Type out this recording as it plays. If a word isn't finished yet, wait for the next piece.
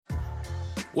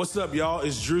What's up, y'all?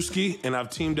 It's Drewski, and I've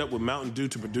teamed up with Mountain Dew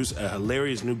to produce a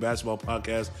hilarious new basketball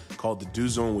podcast called The Dew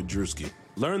Zone with Drewski.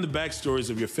 Learn the backstories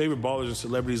of your favorite ballers and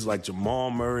celebrities like Jamal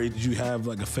Murray. Did you have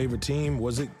like a favorite team?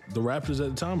 Was it the Raptors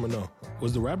at the time or no?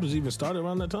 Was the Raptors even started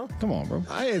around that time? Come on, bro.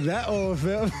 I ain't that old,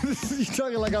 fam. You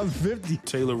talking like I'm 50.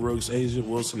 Taylor Rooks, Asia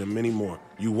Wilson, and many more.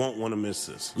 You won't want to miss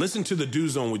this. Listen to The Dew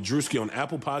Zone with Drewski on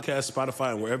Apple Podcasts,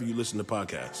 Spotify, and wherever you listen to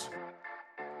podcasts.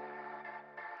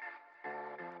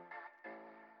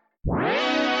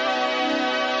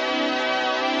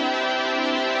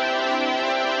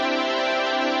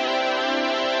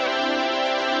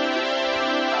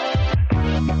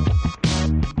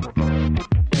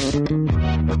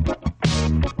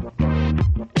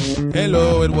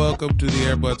 Hello and welcome to the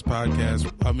Airbuds Podcast.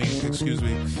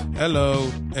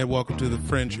 Hello and welcome to the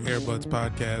French Airbuds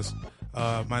Podcast.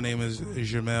 My name is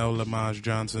Jamel Lamage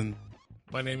Johnson.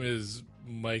 My name is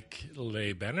Mike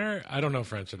Le Benner. I don't know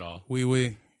French at all.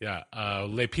 Oui. Yeah.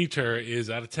 Le Peter is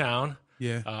out of town.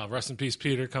 Yeah. Rest in peace,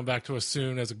 Peter. Come back to us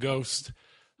soon as a ghost.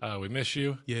 We miss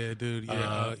you. Yeah, dude.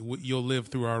 Yeah. You'll live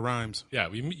through our rhymes. Yeah.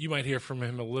 You might hear from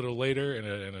him a little later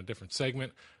in a different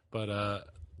segment. But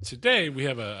today we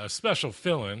have a special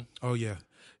fill-in. Oh, yeah.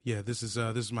 Yeah, this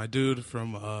is my dude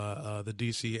from the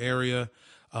D.C. area,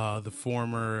 the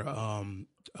former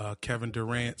Kevin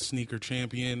Durant sneaker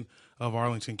champion of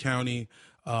Arlington County,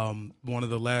 one of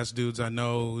the last dudes I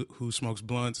know who smokes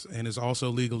blunts and is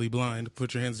also legally blind.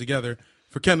 Put your hands together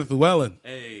for Kenneth Llewellyn.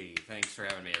 Hey, thanks for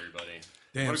having me, everybody.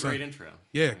 Damn, what a son. great intro.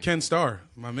 Yeah, Ken Starr,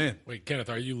 my man. Wait, Kenneth,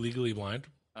 are you legally blind?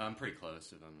 I'm pretty close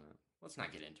to them. Let's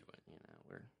not get into it.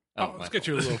 Let's get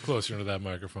you a little closer into that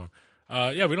microphone.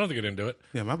 Yeah, we don't have to get into it.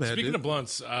 Yeah, my bad. Speaking dude. of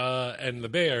blunts and the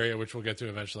Bay Area, which we'll get to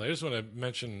eventually, I just want to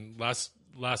mention last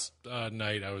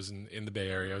night I was in the Bay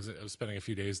Area. I was spending a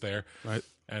few days there, Right.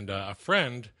 And a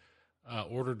friend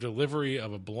ordered delivery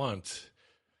of a blunt,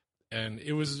 and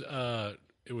it was a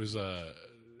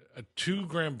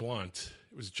 2-gram blunt.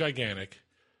 It was gigantic,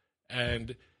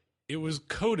 and it was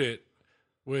coated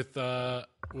with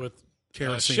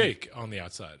Kerosene. shake on the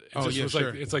outside. It Oh, just yeah, was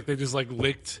sure. It's like they just like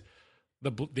licked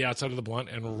the outside of the blunt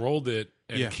and rolled it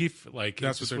and Yeah.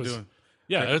 that's what they're doing.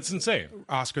 Yeah, that's insane.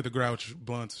 Oscar the Grouch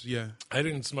blunts, yeah. I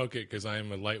didn't smoke it because I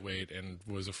am a lightweight and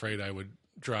was afraid I would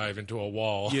drive into a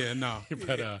wall. Yeah, no.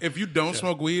 But, if you don't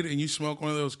smoke weed and you smoke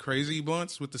one of those crazy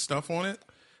blunts with the stuff on it,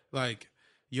 like,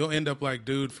 you'll end up like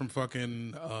dude from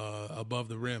fucking Above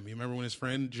the Rim. You remember when his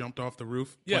friend jumped off the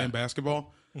roof playing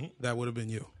basketball? Mm-hmm. That would have been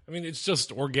you. I mean, it's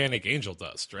just organic angel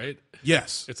dust, right?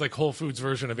 Yes. It's like Whole Foods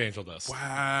version of angel dust.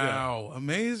 Wow. Yeah.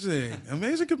 Amazing.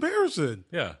 Amazing comparison.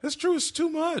 Yeah. That's true. It's too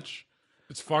much.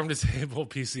 It's farm to table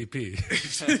PCP.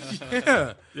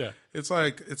 Yeah. Yeah. It's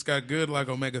like, it's got good like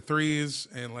omega-3s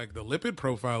and like the lipid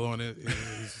profile on it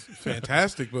is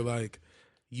fantastic, but like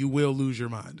you will lose your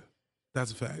mind.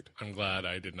 That's a fact. I'm glad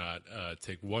I did not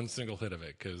take one single hit of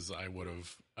it because I would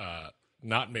have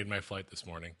not made my flight this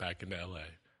morning back into LA.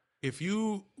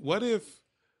 What if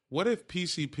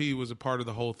PCP was a part of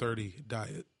the Whole30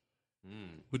 diet?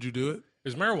 Would you do it?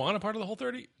 Is marijuana part of the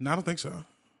Whole30? No, I don't think so.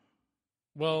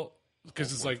 Well,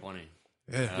 because it's like,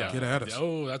 yeah, get at us.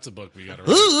 Oh, that's a book we got to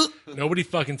write. Nobody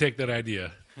fucking take that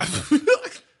idea.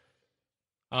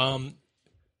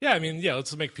 Yeah, I mean, yeah,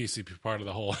 let's make PCP part of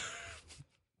the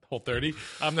Whole30.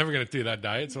 I'm never going to do that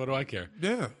diet, so what do I care?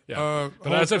 Yeah.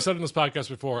 But as I've said in this podcast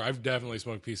before, I've definitely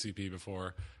smoked PCP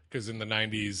before because in the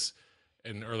 90s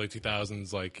and early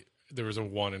 2000s, like there was a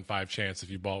 1 in 5 chance if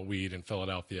you bought weed in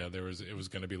Philadelphia, it was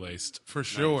going to be laced. For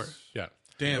sure. Nice. Yeah.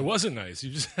 Damn. It wasn't nice.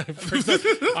 You just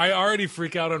I already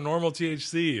freak out on normal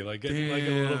THC. Like getting like a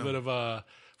little bit of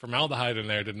formaldehyde in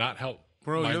there did not help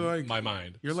my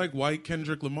mind. You're like white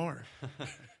Kendrick Lamar.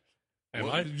 Am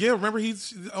I? Yeah, remember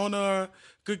he's on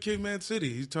Good Kid, Mad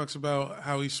City. He talks about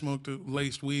how he smoked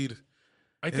laced weed.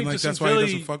 I think like, just that's in why Philly,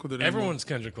 he doesn't fuck with it anymore. Everyone's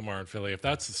Kendrick Lamar in Philly. If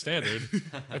that's the standard,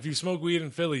 if you smoke weed in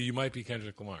Philly, you might be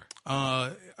Kendrick Lamar.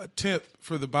 A tip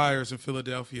for the buyers in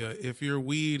Philadelphia: if your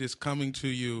weed is coming to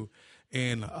you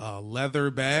in a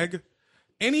leather bag,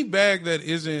 any bag that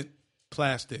isn't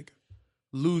plastic,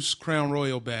 loose Crown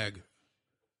Royal bag,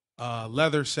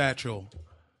 leather satchel,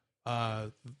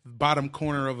 bottom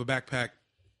corner of a backpack,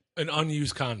 an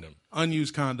unused condom,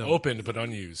 opened but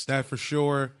unused. That for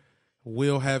sure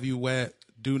will have you wet.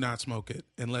 Do not smoke it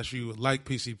unless you like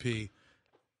PCP,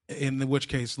 in which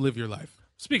case live your life.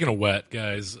 Speaking of wet,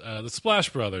 guys, the Splash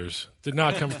Brothers did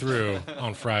not come through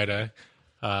on Friday.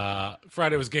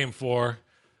 Friday was Game 4.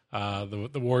 The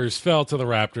Warriors fell to the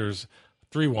Raptors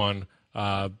 3-1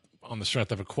 on the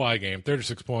strength of a Kawhi game.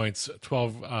 36 points,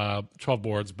 12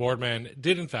 boards. Boardman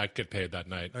did, in fact, get paid that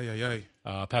night.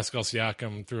 Pascal Pascal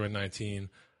Siakam threw in 19.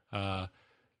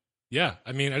 Yeah,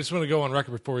 I mean, I just want to go on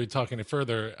record before we talk any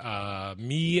further.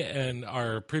 Me and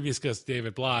our previous guest,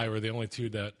 David Bly, were the only two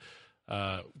that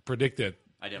predicted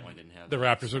I definitely didn't have the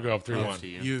that, Raptors would go up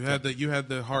 3-1. You had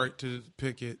the heart to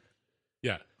pick it.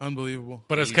 Yeah. Unbelievable.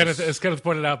 But as Kenneth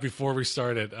pointed out before we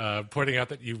started, pointing out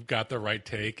that you got the right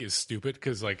take is stupid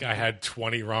because, like, I had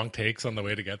 20 wrong takes on the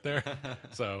way to get there.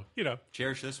 So,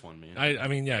 Cherish this one, man. I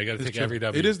mean, yeah, you got to take every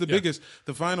W. It is the Yeah. biggest.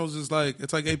 The finals is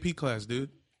it's like AP class, dude.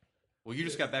 Well, you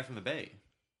just got back from the Bay.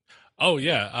 Oh,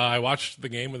 yeah. I watched the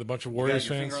game with a bunch of You Warriors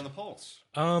got your fans. finger on the pulse.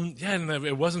 Yeah, and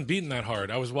it wasn't beating that hard.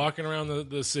 I was walking around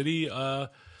the city on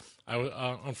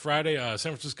Friday,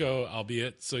 San Francisco,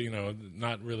 albeit, so,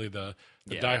 not really the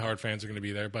diehard fans are going to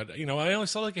be there. But, I only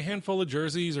saw like a handful of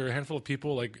jerseys or a handful of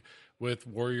people like with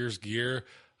Warriors gear.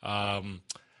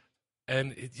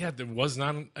 And there was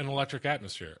not an electric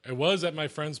atmosphere. It was at my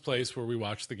friend's place where we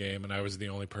watched the game, and I was the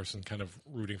only person kind of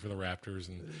rooting for the Raptors,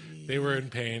 and they were in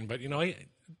pain. But,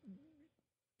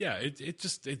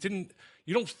 it didn't,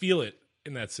 you don't feel it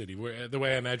in that city where the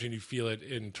way I imagine you feel it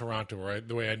in Toronto, or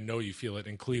the way I know you feel it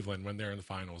in Cleveland when they're in the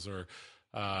finals, or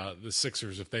the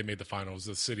Sixers, if they made the finals,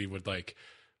 the city would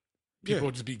people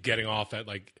would just be getting off at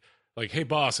like, hey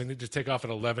boss, I need to take off at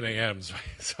 11 a.m. so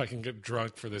I can get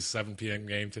drunk for this 7 p.m.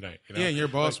 game tonight. Yeah, and your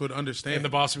boss would understand. And the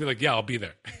boss would be like, yeah, I'll be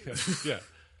there. Yeah.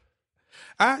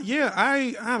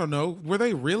 I don't know. Were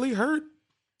they really hurt?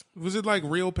 Was it like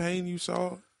real pain you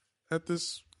saw at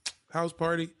this house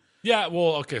party? Yeah,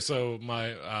 well, okay, so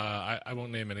my I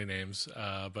won't name any names,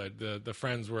 but the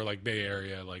friends were like Bay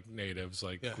Area, like natives,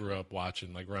 grew up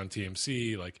watching like Run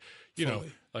TMC,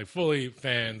 fully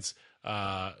fans.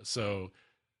 So,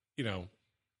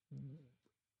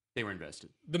 they were invested.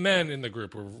 The men in the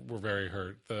group were very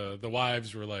hurt. The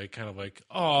wives were like kind of like,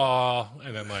 oh,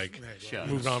 and then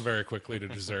moved on very quickly to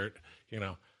dessert.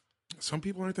 Some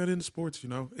people aren't that into sports.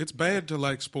 It's bad to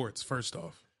like sports. First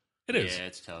off, it is. Yeah,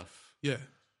 it's tough. Yeah,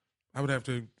 I would have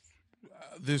to.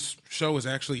 This show is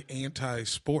actually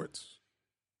anti-sports,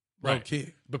 right?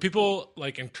 Key. But people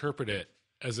interpret it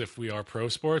as if we are pro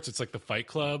sports. It's like the Fight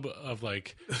Club of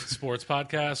sports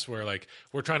podcasts where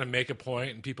we're trying to make a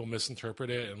point and people misinterpret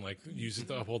it and use it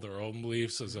to uphold their own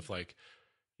beliefs as if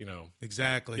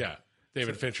exactly. Yeah.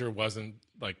 David Fincher wasn't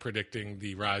predicting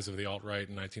the rise of the alt-right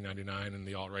in 1999 and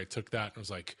the alt-right took that and was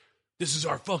like, this is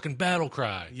our fucking battle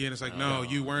cry. Yeah. And it's no,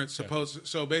 you weren't supposed to.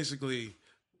 So basically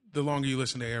the longer you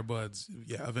listen to Airbuds,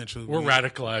 eventually we're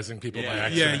radicalizing people by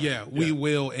accident. Yeah. We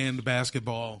will end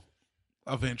basketball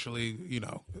eventually,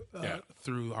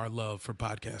 through our love for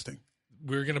podcasting.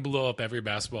 We're going to blow up every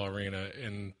basketball arena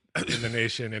in the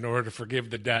nation in order to forgive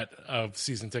the debt of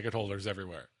season ticket holders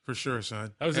everywhere. For sure,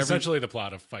 son. That was essentially the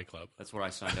plot of Fight Club. That's what I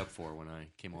signed up for when I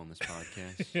came on this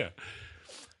podcast. Yeah.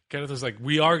 Kenneth was like,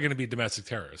 we are going to be domestic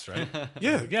terrorists, right?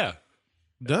 Yeah. Yeah.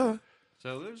 Duh.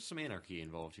 So there's some anarchy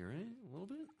involved here, right? A little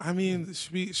bit? I mean,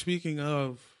 speaking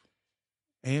of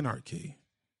anarchy,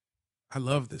 I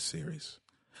love this series.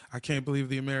 I can't believe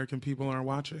the American people aren't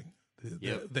watching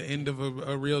the end of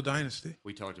a real dynasty.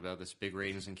 We talked about this: big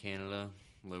ratings in Canada,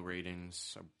 low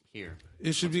ratings here.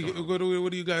 It should be. What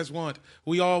do you guys want?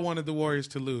 We all wanted the Warriors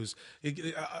to lose.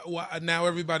 Now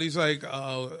everybody's like,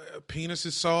 penis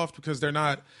is soft because they're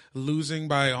not losing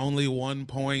by only 1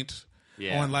 point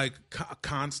on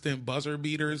constant buzzer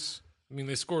beaters. I mean,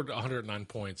 they scored 109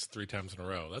 points 3 times in a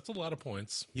row. That's a lot of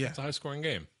points. Yeah, it's a high scoring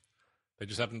game. They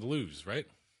just happened to lose, right?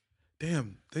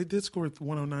 Damn, they did score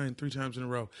 109 3 times in a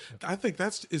row. I think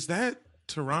is that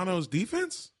Toronto's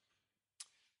defense?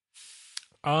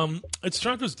 It's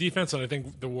Toronto's defense, and I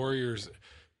think the Warriors'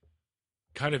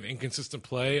 kind of inconsistent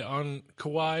play on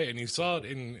Kawhi, and you saw it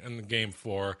in the game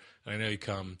 4. And I know you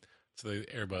come to the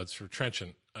Airbuds for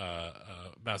trenchant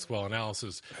basketball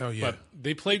analysis. Hell yeah. But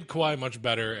they played Kawhi much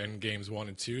better in games 1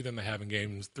 and 2 than they have in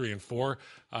games 3 and 4.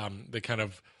 They kind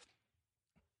of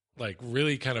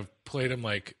really kind of played him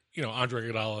Andre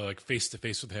Iguodala face to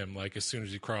face with him as soon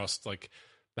as he crossed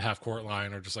the half court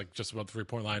line or just above the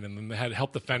 3-point line, and then they had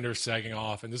help defenders sagging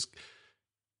off and just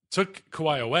took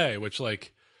Kawhi away, which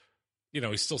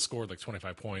he still scored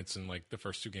 25 points in the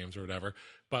first 2 games or whatever,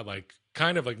 but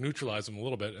kind of neutralized him a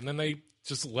little bit, and then they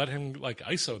just let him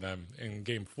ISO them in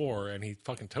game 4, and he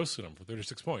fucking toasted them for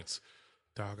 36 points.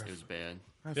 Dog, it was bad.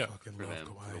 I fucking love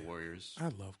Kawhi. For the Warriors. I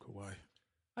love Kawhi.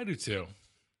 I do too.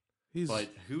 But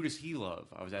who does he love?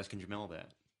 I was asking Jamel that.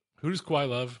 Who does Kawhi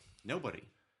love? Nobody.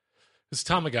 It's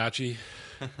Tamagotchi.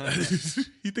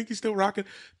 You think he's still rocking?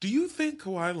 Do you think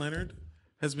Kawhi Leonard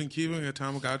has been keeping a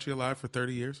Tamagotchi alive for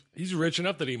 30 years? He's rich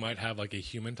enough that he might have a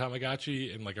human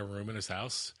Tamagotchi in a room in his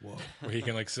house. Whoa. Where he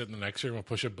can sit in the next room and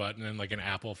push a button and an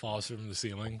apple falls from the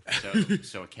ceiling.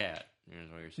 So a cat. Is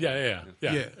what you're saying.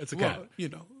 Yeah. It's a cat. Well, you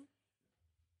know,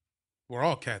 we're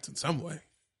all cats in some way.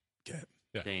 Cat.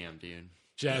 Damn, dude.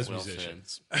 Jazz Well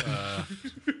musicians.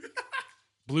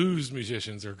 Blues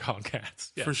musicians are called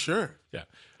cats. Yeah. For sure. Yeah.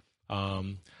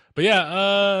 But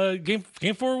yeah, game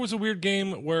 4 was a weird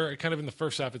game where kind of in the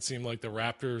first half it seemed like the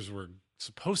Raptors were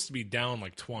supposed to be down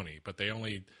like 20, but they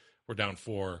only were down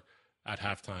 4 at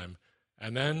halftime.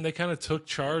 And then they kind of took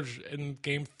charge in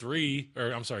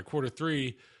quarter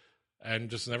 3 and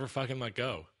just never fucking let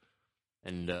go.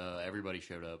 And everybody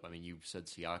showed up. I mean, you said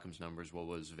Siakam's numbers. What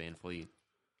was Van Fleet?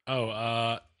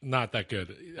 Oh, not that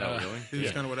good. Oh, really? He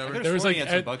was kind of whatever. There was he like had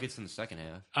some buckets in the second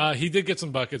half. He did get some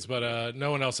buckets, but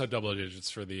no one else had double digits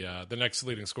for the next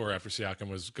leading scorer after Siakam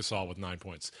was Gasol with 9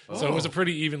 points. So it was a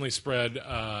pretty evenly spread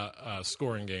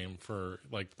scoring game for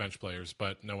like bench players,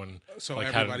 but no one. So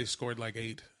like, everybody scored like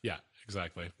 8. Yeah,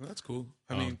 exactly. Well, that's cool.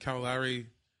 I mean, Kyle Lowry.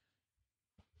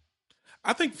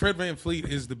 I think Fred VanVleet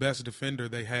is the best defender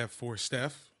they have for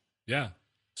Steph. Yeah.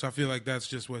 So I feel like that's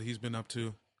just what he's been up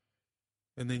to.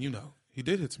 And then, he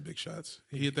did hit some big shots.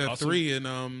 He hit that Also- 3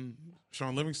 in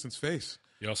Sean Livingston's face.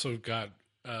 You also got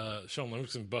Sean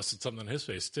Livingston busted something in his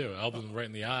face too. Elvin right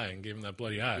in the eye and gave him that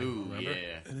bloody eye. Ooh, remember?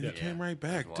 yeah. And then he came right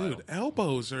back. That's wild. Dude,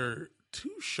 elbows are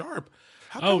too sharp.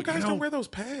 How Oh, come guys don't wear those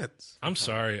pads? I'm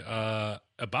sorry.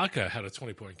 Ibaka had a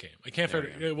 20-point game. I can't There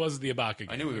figure. we go. It was the Ibaka game.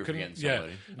 I knew we were couldn't-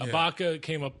 forgetting somebody. Ibaka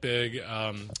came up big,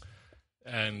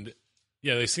 and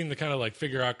they seemed to kind of like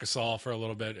figure out Gasol for a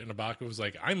little bit. And Ibaka was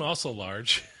like, "I'm also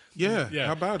large." Yeah,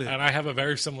 how about it? And I have a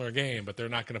very similar game, but they're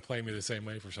not going to play me the same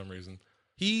way for some reason.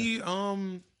 He,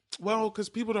 because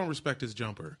people don't respect his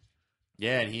jumper.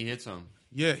 Yeah, and he hit some.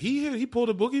 Yeah, he pulled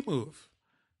a boogie move.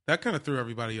 That kind of threw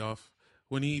everybody off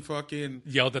when he fucking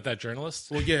Yelled at that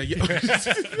journalist. well, yeah.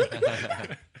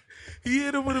 He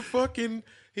hit him with a fucking.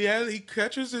 He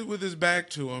catches it with his back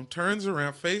to him, turns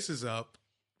around, faces up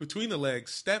between the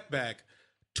legs, step back,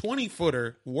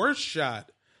 20-footer, worst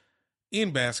shot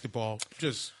in basketball.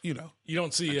 Just You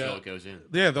don't see. Until it goes in.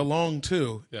 yeah, the long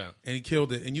 2. Yeah. And he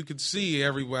killed it, and you could see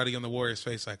everybody on the Warriors'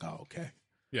 face like, oh, okay.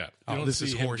 Yeah, Oh, you don't this see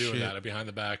is him horse doing shit. that. A behind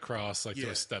the back cross, like to Yeah.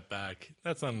 a step back.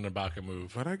 That's not an Ibaka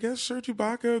move. But I guess Serge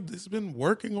Ibaka has been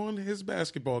working on his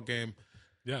basketball game.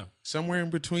 Yeah, Somewhere in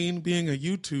between being a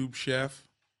YouTube chef.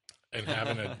 and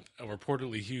having a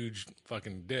reportedly huge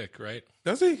fucking dick, right?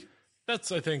 Does he?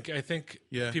 That's I think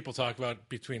Yeah. people talk about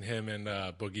between him and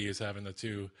Boogie is having the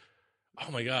two. Oh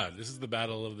my God, this is the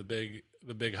battle of the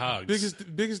big hogs.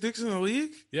 Biggest dicks in the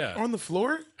league? Yeah. On the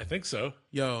floor? I think so.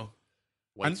 Yo.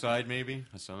 Whiteside, maybe?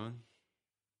 Hassan?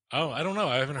 Oh, I don't know.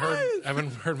 I haven't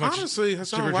heard much. Honestly,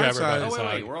 Hassan jibber jabber Whiteside. about Oh, his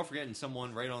wait, hog. We're all forgetting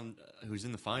someone right on who's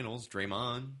in the finals.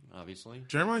 Draymond, obviously.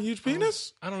 Jeremiah huge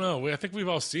penis? I don't know. I think we've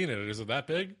all seen it. Is it that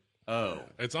big? Oh.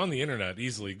 It's on the internet.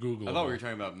 Easily Google. I thought we were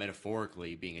talking about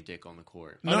metaphorically being a dick on the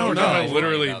court. Oh, no, No, we're no. talking about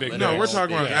literally About big. No, we're dicks.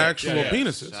 talking about Yeah, actual yeah.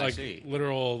 penises. I like see.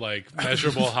 literal, like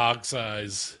measurable hog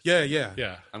size. Yeah.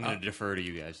 Yeah. I'm going to defer to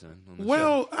you guys then. On this.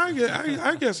 Well,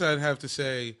 I guess I'd have to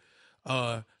say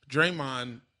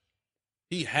Draymond,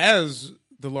 he has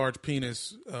the large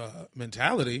penis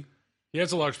mentality. He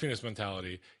has a large penis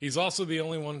mentality. He's also the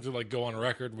only one to like go on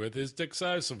record with his dick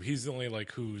size, so he's the only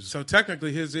like who's. So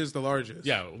technically his is the largest.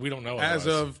 Yeah, we don't know As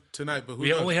otherwise. of tonight, but who we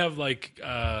knows? only have like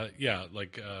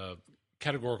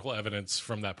categorical evidence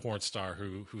from that porn star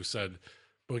who said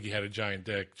Boogie had a giant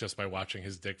dick just by watching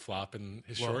his dick flop in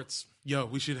his shorts. Yo,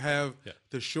 we should have Yeah.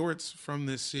 the shorts from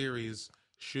this series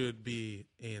should be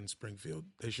in Springfield.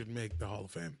 They should make the Hall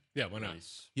of Fame. Yeah, why not?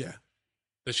 Nice. Yeah.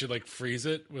 They should like freeze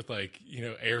it with like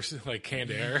air, like canned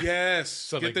air. Yes.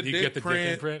 So get like the you dick get the print,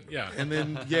 dick imprint. Yeah. and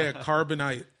then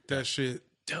carbonite that shit.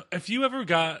 If you ever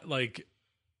got like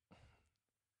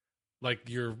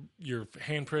your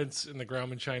handprints in the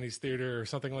Grauman Chinese Theater or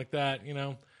something like that,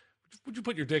 would you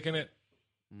put your dick in it?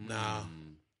 Nah.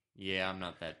 Yeah, I'm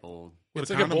not that bold. With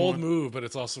It's a like a condom bold on. move, but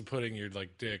it's also putting your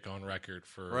like dick on record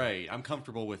for Right. I'm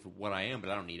comfortable with what I am, but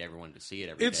I don't need everyone to see it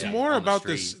every day. It's more on the about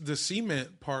street. the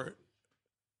cement part.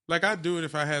 Like I'd do it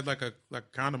if I had like a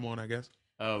condom on, I guess.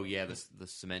 Oh yeah, the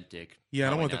cement dick. Yeah, I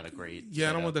don't Probably want not a great. Yeah,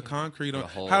 I don't want the setup. concrete on. The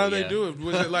hole, How do they yeah. do it?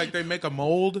 Was it like they make a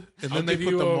mold and I'll then they give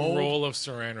put you the a mold? roll of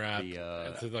Saran wrap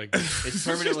The, to like It's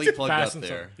permanently plugged up fasten some-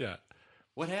 there. Yeah.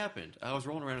 What happened? I was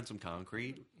rolling around in some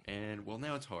concrete, and well,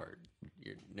 now it's hard.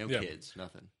 No Yeah. kids,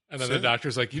 nothing. And then So- the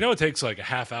doctor's like, it takes like a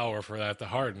half hour for that to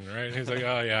harden, right? And he's like,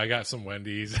 oh yeah, I got some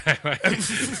Wendy's.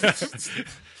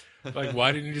 Like,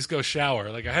 why didn't you just go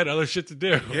shower? Like, I had other shit to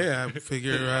do. Yeah, I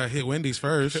figure I hit Wendy's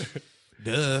first.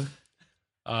 Duh.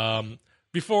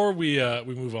 Before we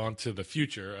move on to the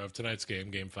future of tonight's game,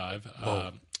 Game 5,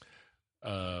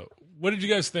 what did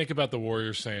you guys think about the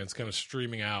Warriors fans kind of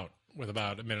streaming out with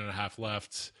about a minute and a half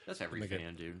left. That's every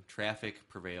fan, dude. Traffic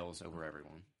prevails over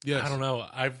everyone. Yes. I don't know.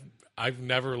 I've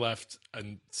never left a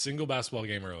single basketball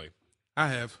game early. I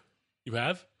have. You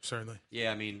have? Certainly.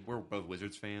 Yeah, I mean, we're both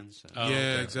Wizards fans. So. Oh, yeah,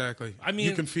 okay. exactly. I mean,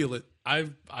 you can feel it.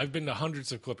 I've been to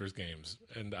hundreds of Clippers games,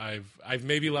 and I've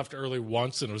maybe left early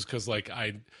once, and it was because like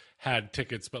I had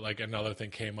tickets, but like another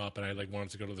thing came up, and I like wanted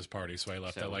to go to this party, so I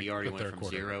left So at like we already the went third from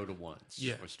quarter. 0 to 1.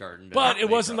 Yeah. We're starting to But it make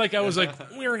wasn't up. like I was like,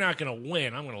 we're not gonna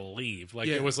win. I'm gonna leave. Like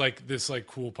Yeah. it was like this like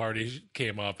cool party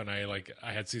came up, and I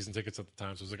had season tickets at the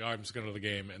time, so I was like, oh, I'm just going to the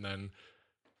game, and then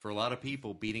For a lot of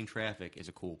people, beating traffic is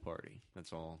a cool party.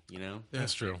 That's all, you know?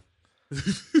 that's true.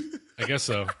 I guess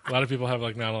so. A lot of people have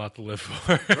like not a lot to live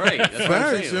for. Right. That's what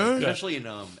I'm Facts, saying. Like, yeah. especially in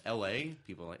L.A.,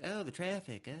 people are like, oh, the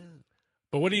traffic, oh.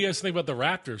 But what do you guys think about the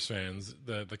Raptors fans,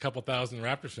 the couple thousand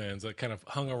Raptors fans that kind of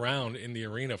hung around in the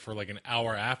arena for like an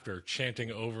hour after,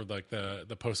 chanting over like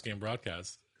the post game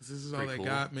broadcast? 'Cause this is all Pretty they cool.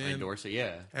 got, I man. endorse it,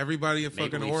 yeah. Everybody at Maple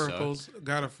fucking Leaf Oracle's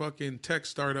got a fucking tech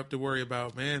startup to worry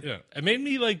about, man. Yeah, it made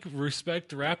me like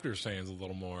respect Raptors fans a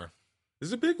little more. This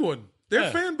is a big one. Their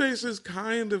Yeah. fan base is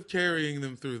kind of carrying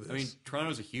them through this. I mean,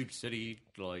 Toronto's a huge city.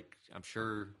 Like, I'm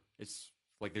sure it's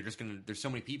like they're just going to, there's so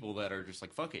many people that are just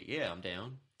like, fuck it. Yeah, I'm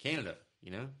down. Canada,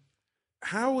 you know?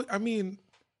 how? I mean,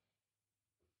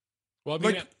 Well, I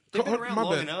mean, like, They've been around my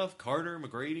long bad. enough. Carter,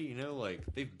 McGrady, you know, like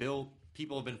they've built,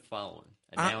 people have been following.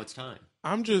 And now it's time.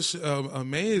 I'm just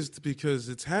amazed because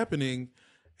it's happening,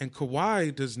 and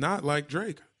Kawhi does not like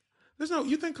Drake.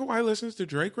 You think Kawhi listens to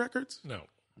Drake records, no.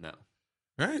 No.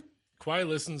 right? Kawhi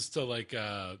listens to like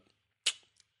the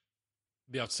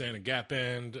Outstanding Gap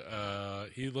Band.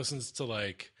 He listens to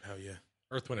like Hell yeah.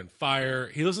 Earth, Wind, and Fire.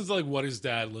 He listens to like what his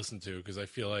dad listened to because I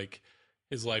feel like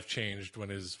his life changed when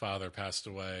his father passed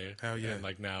away. Hell yeah. And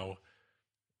like now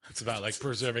it's about like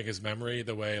preserving his memory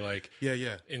the way like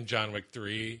Yeah. in John Wick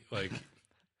 3, like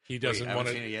he Wait, doesn't I want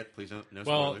haven't seen to. it yet. Please don't. No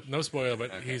Well, spoilers. no spoiler,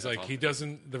 but Okay, he's that's like he awesome.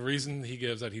 doesn't. The reason he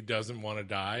gives that he doesn't want to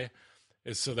die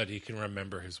is so that he can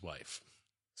remember his wife.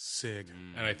 Sick.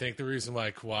 And I think the reason why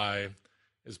Kawhi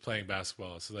is playing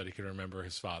basketball is so that he can remember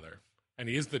his father. And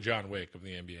he is the John Wick of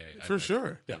the NBA. I For think.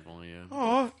 sure. Definitely, yeah.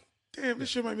 Oh, damn, this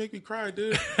shit might make me cry,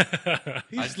 dude. I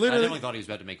He's definitely literally. thought he was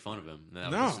about to make fun of him. That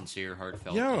No. was a sincere,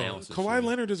 heartfelt Yo, analysis. Kawhi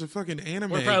Leonard is a fucking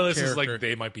anime Or probably this is character. like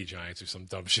They Might Be Giants or some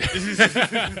dumb shit.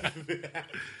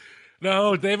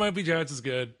 No, They Might Be Giants is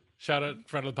good. Shout out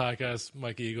friend of the podcast,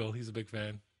 Mike Eagle. He's a big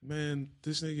fan. Man,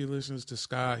 this nigga listens to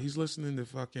Scott. He's listening to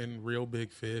fucking Real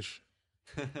Big Fish.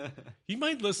 He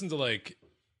might listen to like,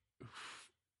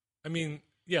 I mean,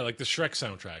 yeah, like the Shrek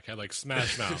soundtrack had like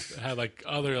Smash Mouth, it had like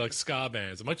other like ska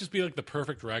bands. It might just be like the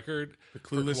perfect record. The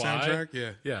Clueless for Kawhi. soundtrack,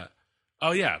 yeah. Yeah.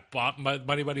 Oh yeah,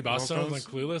 Buddy Buddy Boss Stones Vocals?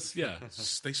 like Clueless. Yeah,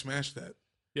 They smashed that.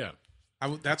 yeah.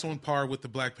 That's on par with the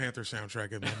Black Panther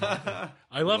soundtrack in my mind.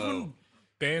 I love Whoa. when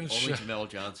bands. Only Jamel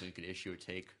Johnson could issue a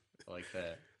take like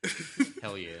that.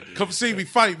 Hell yeah, dude. Come see me,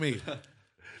 fight me.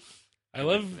 I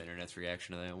love The internet's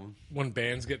reaction to that one. when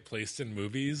bands get placed in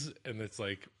movies and it's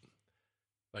like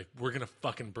we're gonna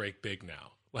fucking break big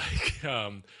now.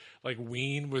 Like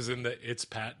Ween was in the It's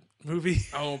Pat movie.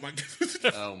 Oh my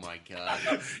god. Oh my god.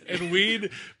 And Ween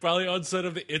probably on set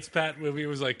of the It's Pat movie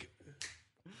was like,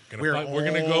 We're we're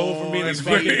gonna go from being this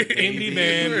on fucking baby. indie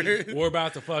band. We're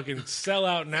about to fucking sell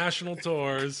out national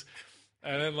tours,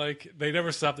 and then like they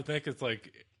never stop to think it's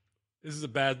like this is a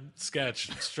bad sketch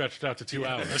stretched out to 2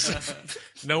 hours.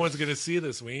 No one's gonna see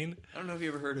this, Ween. I don't know if you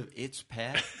ever heard of It's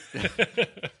Pat.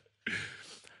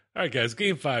 All right, guys,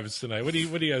 Game 5 is tonight. What do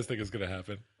you guys think is gonna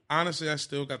happen? Honestly, I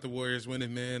still got the Warriors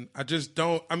winning, man. I just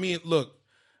don't. I mean, look,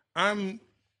 I'm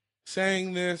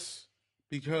saying this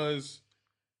because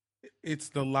it's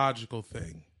the logical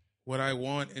thing. What I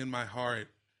want in my heart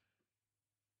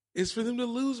is for them to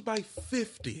lose by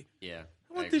 50. Yeah.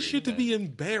 I want this shit to be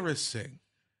embarrassing.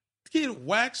 To get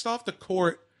waxed off the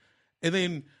court, and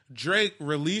then Drake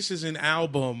releases an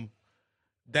album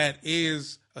that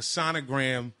is a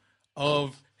sonogram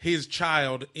of his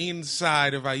child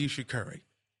inside of Aisha Curry.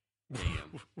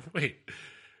 Wait,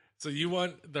 so you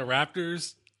want the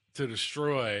Raptors to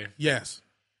destroy? Yes,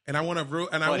 and I want to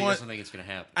and But he doesn't think it's going to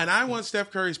happen. and I want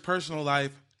Steph Curry's personal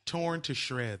life torn to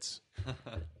shreds.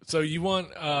 So you want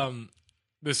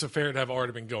this affair to have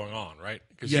already been going on, right?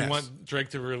 Because Yes. you want Drake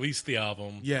to release the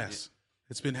album. Yes,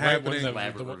 it's been Right when happening. the-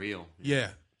 Elaborate reveal. Yeah,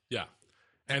 Yeah.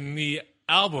 And the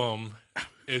album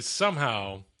is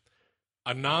somehow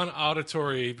a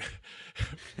non-auditory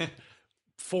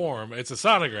form. It's a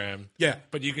sonogram. yeah,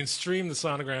 But you can stream the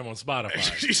sonogram on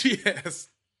Spotify. yes,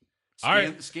 All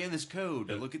right. Scan this code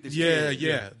to look at this yeah, kid.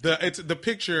 yeah. The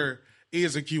picture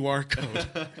is a QR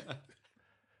code.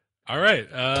 All right,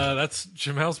 that's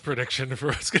Jamel's prediction for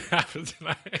what's going to happen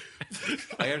tonight.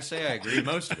 I gotta say, I agree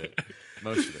most of it.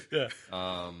 Yeah.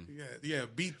 Yeah,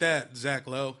 beat that, Zach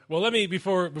Lowe. Well, let me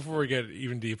before we get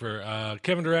even deeper.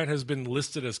 Kevin Durant has been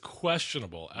listed as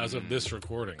questionable as of this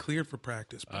recording. Cleared for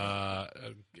practice. Bro.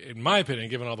 In my opinion,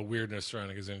 given all the weirdness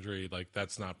surrounding his injury, like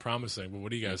that's not promising. But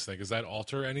what do you guys think? Does that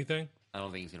alter anything? I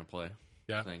don't think he's gonna play.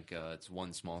 Yeah. I think it's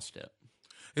one small step.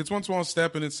 It's one small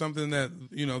step, and it's something that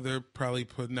they're probably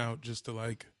putting out just to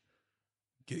like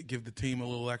give the team a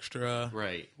little extra,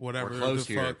 Right. Whatever. We're close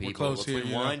the here, fuck. people. We're close Let's here. win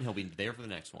you know? one. He'll be there for the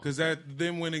next one. Because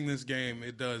them winning this game,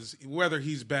 it does, whether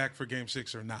he's back for Game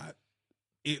 6 or not,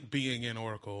 it being in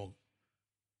Oracle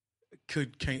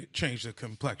could change the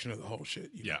complexion of the whole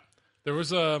shit. you know? Yeah. There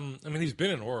was he's been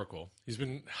in Oracle. He's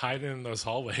been hiding in those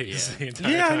hallways Yeah. the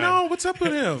entire Yeah, I time. know. What's up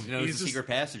with him? You know, He's the just- secret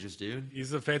passages, dude. He's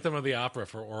the Phantom of the Opera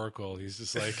for Oracle. He's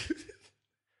just like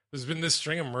there's been this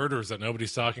string of murders that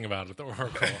nobody's talking about at the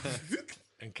Oracle.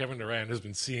 And Kevin Durant has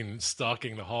been seen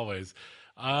stalking the hallways.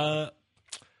 So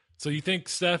you think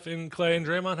Steph and Clay and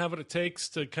Draymond have what it takes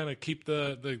to kind of keep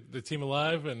the team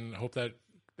alive and hope that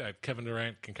Kevin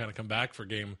Durant can kind of come back for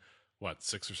game,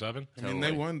 6 or 7? I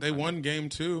mean, they won Game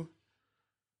 2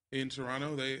 in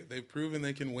Toronto. They've proven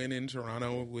they can win in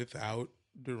Toronto without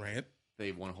Durant.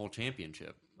 They've won a whole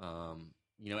championship.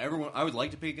 Everyone. I would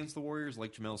like to pick against the Warriors,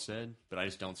 like Jamel said, but I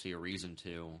just don't see a reason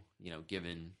to.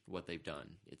 Given what they've done,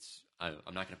 I'm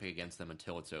not going to pick against them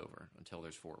until it's over, until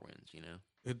there's 4 wins.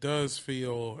 It does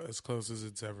feel as close as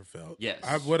it's ever felt. Yes.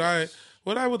 What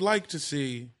I would like to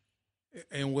see,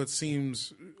 and what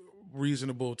seems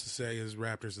reasonable to say, is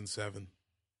Raptors in 7.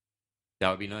 That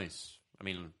would be nice. I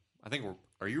mean, I think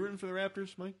Are you rooting for the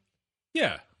Raptors, Mike?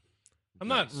 Yeah. I'm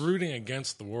not Nice. rooting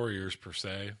against the Warriors per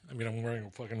se. I mean, I'm wearing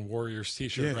a fucking Warriors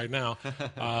t-shirt right now.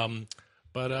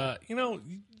 But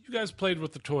you guys played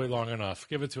with the toy long enough.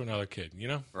 Give it to another kid,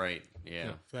 Right.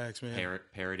 Yeah. Facts, man.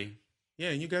 Parody. Yeah,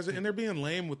 and you guys, and they're being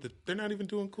lame with they're not even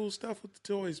doing cool stuff with the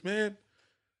toys, man.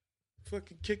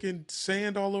 Fucking kicking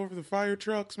sand all over the fire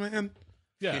trucks, man.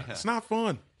 Yeah. It's not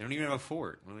fun. They don't even have a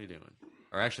fort. What are they doing?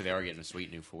 Or actually, they are getting a sweet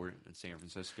new fort in San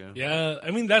Francisco. Yeah,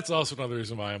 I mean, that's also another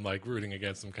reason why I'm, like, rooting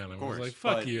against them kind of. Of course. Like,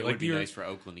 fuck but you. It Like, would be nice for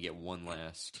Oakland to get one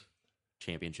last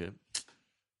championship.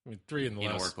 I mean, 3 in the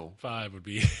In last Oracle. 5 would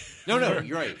be... No,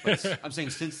 you're right. But I'm saying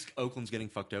since Oakland's getting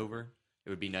fucked over, it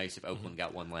would be nice if Oakland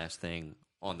got one last thing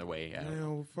on their way out.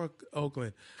 Well, fuck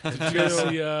Oakland. Did you guys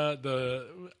see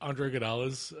the Andre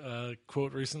Iguodala's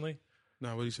quote recently?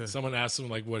 No, what do you say? Someone asked him,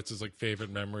 like, what's his, like, favorite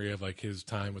memory of, like, his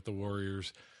time with the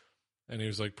Warriors. And he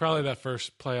was like, probably that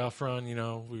first playoff run,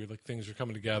 we were like, things were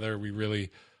coming together. We really,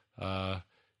 it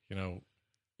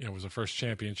was our first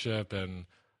championship, and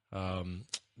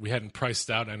we hadn't priced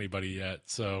out anybody yet.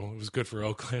 So it was good for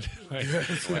Oakland. Like,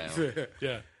 Wow.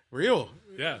 yeah. Real.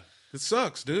 Yeah. It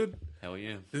sucks, dude. Hell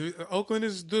yeah. Oakland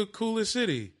is the coolest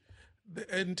city.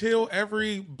 Until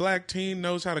every black teen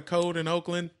knows how to code in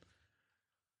Oakland,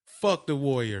 fuck the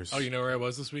Warriors. Oh, you know where I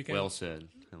was this weekend? Well said.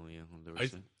 Hell yeah.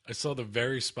 I saw the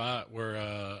very spot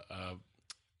where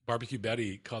Barbecue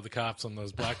Betty called the cops on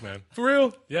those black men. For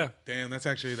real? Yeah. Damn, that's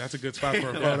a good spot for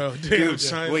a photo. Damn,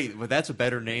 son. Wait, but that's a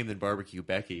better name than Barbecue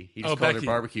Becky. He just Oh, called Becky.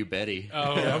 her Barbecue Betty.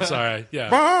 Oh, I'm sorry. Yeah.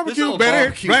 Barbecue This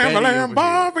Betty, little blam,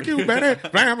 Barbecue blam, Betty over barbecue Betty,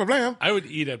 blam, blam. I would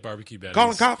eat at Barbecue Betty's.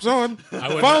 Calling cops on would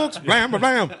folks, not- blam,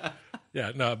 blam.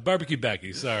 Yeah, no, Barbecue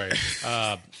Becky. Sorry.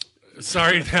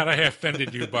 Sorry that I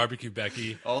offended you, Barbecue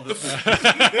Becky. All the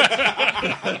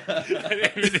I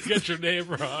didn't mean to get your name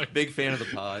wrong. big fan of the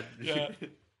pod. Yeah.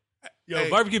 Yo, Hey.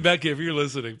 Barbecue Becky, if you're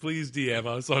listening, please DM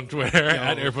us on Twitter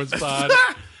at AirPods Pod.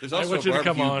 There's I also want you to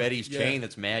come Barbecue on. Betty's chain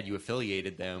that's mad you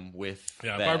affiliated them with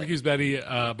Yeah, that.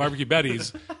 Barbecue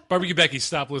Betty's. Barbecue Becky,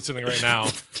 stop listening right now.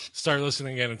 Start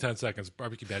listening again in 10 seconds.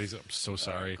 Barbecue Betty's, I'm so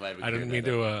sorry. glad we I didn't mean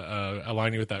cleared to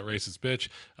align you with that racist bitch.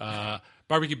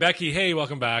 Barbecue Becky, hey,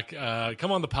 welcome back.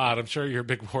 Come on the pod. I'm sure you're a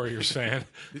big Warriors fan.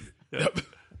 Yep.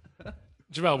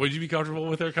 Jamel, would you be comfortable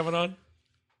with her coming on?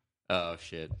 Oh,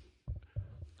 shit.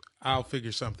 I'll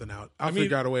figure something out. I'll mean,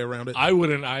 figure out a way around it. I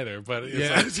wouldn't either, but it's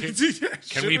Yeah. like,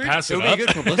 can Should we pass it It'll be up? good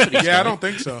publicity. Yeah, I stunt. don't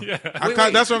think so.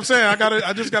 Wait. That's what I'm saying.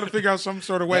 I just got to figure out some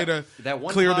sort of way to That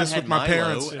one clear pod this had with my Milo.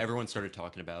 parents. Everyone started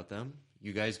talking about them.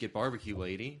 You guys get Barbecue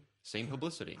Lady. Same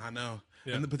publicity. I know.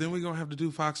 Yeah. But then we're going to have to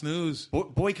do Fox News.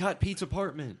 Boycott Pete's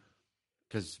apartment.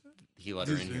 Because he let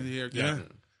her in here. Yeah.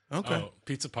 Okay. Oh,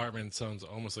 Pizza Apartment sounds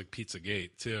almost like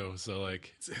Pizzagate too. So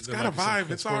like, It's there got a might be some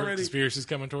vibe. It's already. conspiracies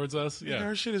coming towards us. Yeah,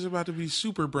 Our shit is about to be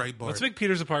super bright, Bart. let's make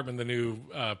Peter's Apartment the new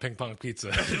ping pong pizza.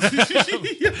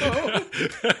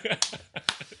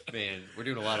 Man, we're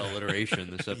doing a lot of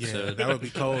alliteration this Yeah, episode. that would be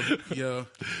cold. Yeah.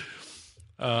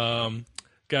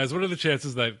 Guys, what are the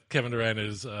chances that Kevin Durant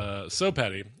is so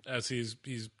petty as he's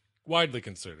widely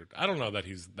considered? I don't know that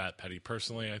he's that petty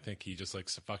personally. I think he just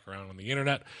likes to fuck around on the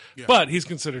internet, but he's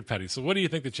considered petty. So what do you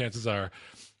think the chances are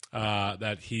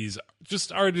that he's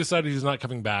just already decided he's not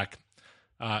coming back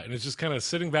and is just kind of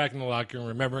sitting back in the locker room,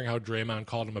 remembering how Draymond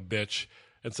called him a bitch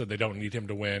and said they don't need him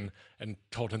to win and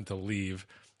told him to leave,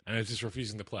 and is just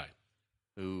refusing to play?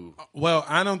 Ooh. Well,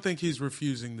 I don't think he's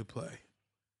refusing to play.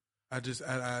 I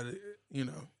you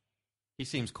know. He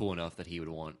seems cool enough that he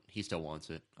still wants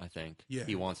it, I think. Yeah.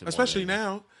 He wants it. Especially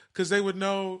now, because they would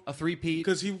know. A three-peat.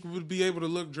 Because he would be able to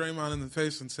look Draymond in the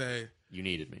face and say, you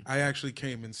needed me. I actually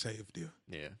came and saved you.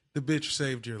 Yeah. The bitch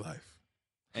saved your life.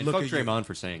 And Look fuck at Draymond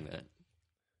for saying that.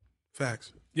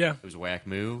 Facts. Yeah. It was a whack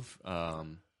move.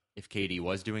 If KD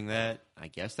was doing that, I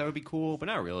guess that would be cool, but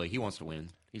not really. He wants to win.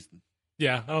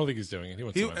 Yeah, I don't think he's doing it. He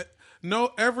wants to win.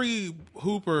 No, every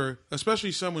hooper,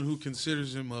 especially someone who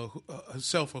considers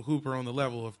himself a hooper on the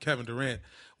level of Kevin Durant,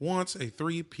 wants a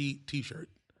three-peat T-shirt.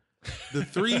 The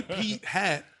three-peat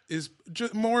hat is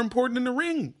just more important than the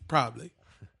ring, probably.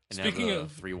 And Speaking have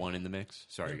of 3-1 in the mix.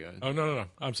 Sorry, guys. Oh, no.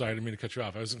 I'm sorry. I didn't mean to cut you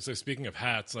off. I was going to say, speaking of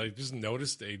hats, I just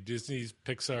noticed a Disney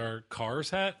Pixar Cars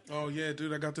hat. Oh, yeah,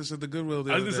 dude. I got this at the Goodwill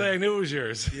the I was other going to day. say, I knew it was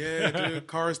yours. Yeah, dude.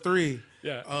 Cars 3.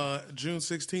 Yeah. June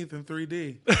 16th in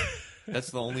 3D.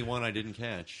 That's the only one I didn't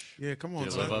catch. Yeah, come on, Did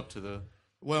it son. live up to the...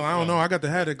 Well, I don't know. I got the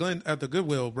hat at the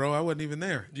Goodwill, bro. I wasn't even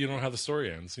there. You don't know how the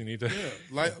story ends. You need to.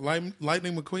 Lightning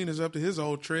McQueen is up to his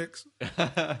old tricks. You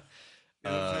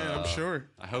know what I'm saying? I'm sure.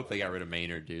 I hope they got rid of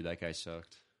Maynard, dude. That guy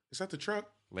sucked. Is that the truck?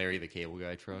 Larry the Cable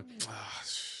Guy truck.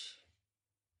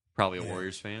 Probably a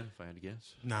Warriors fan, if I had to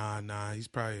guess. Nah. He's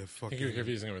probably a I fucking... think you're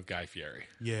confusing it with Guy Fieri.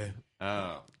 Yeah.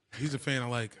 Oh. He's a fan of,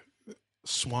 like,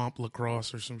 swamp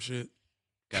lacrosse or some shit.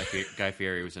 Guy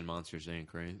Fieri was in Monsters,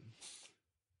 Inc., right?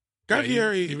 Guy Yeah,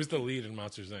 Fieri... He was the lead in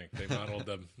Monsters, Inc. They modeled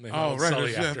them. Oh, right.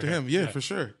 Sully That's after him. Yeah, for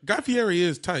sure. Guy Fieri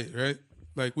is tight, right?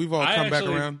 Like, we've all come back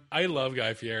around. I love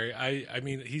Guy Fieri. I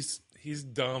mean, he's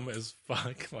dumb as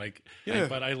fuck. Like, Yeah.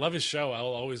 but I love his show. I'll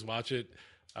always watch it.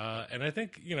 And I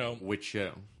think, Which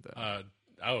show?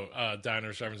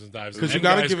 Diners, Drive-Ins, and Dives. Because you and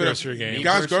got to Guy's give it Grocery up. Game.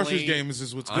 Guys' Personally, Grocery Games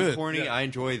is what's I'm good. corny. I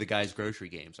enjoy the Guys' Grocery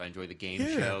Games. I enjoy the game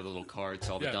Yeah. show, the little carts,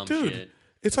 all the dumb Dude, shit.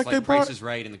 it's like they Price brought- is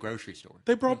Right in the grocery store.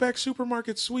 They brought back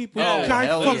Supermarket Sweep with Oh, Guy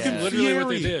hell fucking yeah. Literally what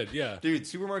they Fieri. did, yeah. Dude,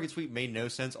 Supermarket Sweep made no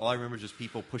sense. All I remember is just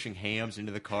people pushing hams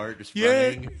into the cart, just Yeah,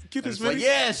 running. get And as it's like, many-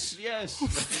 yes.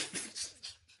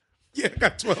 Yeah, I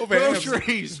got 12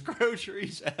 hams.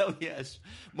 Groceries. Hell yes.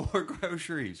 More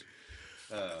groceries.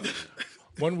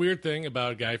 One weird thing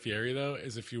about Guy Fieri, though,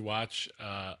 is if you watch,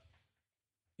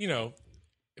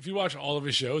 if you watch all of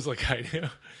his shows like I do,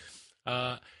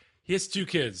 he has 2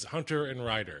 kids, Hunter and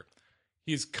Ryder.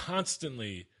 He's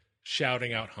constantly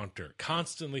shouting out Hunter,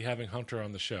 constantly having Hunter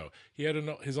on the show. He had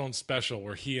his own special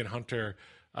where he and Hunter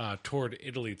toured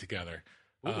Italy together.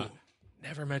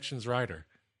 Never mentions Ryder.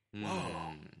 Whoa.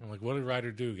 I'm like, what did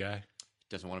Ryder do, Guy?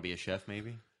 Doesn't want to be a chef,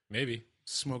 maybe? Maybe.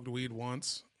 Smoked weed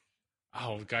once.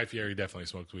 Oh, Guy Fieri definitely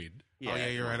smoked weed. Oh, yeah,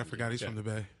 you're right. I forgot he's from the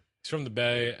Bay. He's from the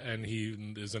Bay, and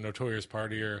he is a notorious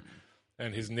partier.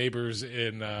 And his neighbors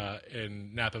in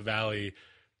Napa Valley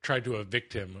tried to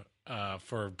evict him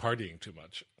for partying too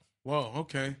much. Whoa,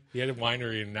 okay. He had a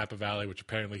winery in Napa Valley, which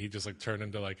apparently he just turned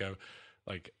into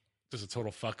just a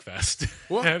total fuck fest.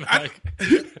 Well, And,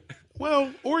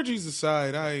 Well, orgies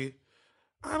aside, I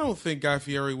don't think Guy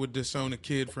Fieri would disown a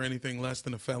kid for anything less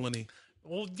than a felony.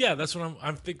 well, yeah, that's what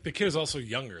I'm think the kid is also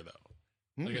younger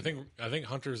though. Like I think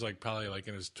Hunter's probably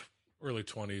in his early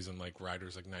 20s, and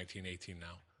Ryder's 19, 18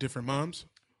 now. Different moms?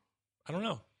 I don't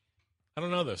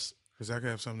know this. Because that could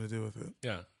have something to do with it.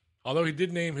 Yeah. Although he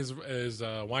did name his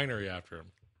winery after him,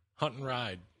 Hunt and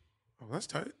Ride. Oh, that's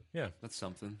tight. Yeah. That's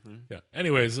something. Yeah.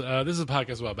 Anyways, this is a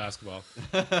podcast about basketball.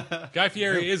 Guy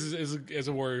Fieri is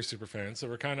a Warriors super fan, so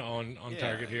we're kind of on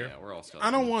target here. Yeah, we're all stuck. I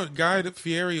don't want Guy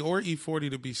Fieri or E40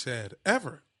 to be sad,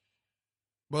 ever.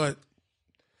 But,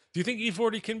 Do you think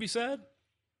E40 can be sad?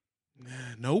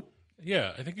 nope.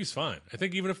 Yeah, I think he's fine. I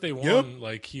think even if they won,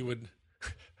 he would.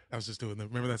 I was just doing that.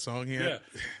 Remember that song he had? Yeah.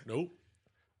 Nope.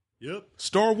 Yep.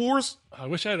 Star Wars? I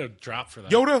wish I had a drop for that.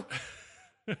 Yoda?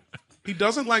 He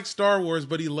doesn't like Star Wars,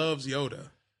 but he loves Yoda.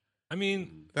 I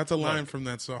mean, That's a line from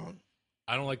that song.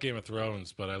 I don't like Game of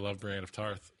Thrones, but I love Brienne of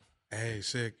Tarth. Hey,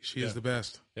 sick. She Yeah. is the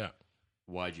best. Yeah.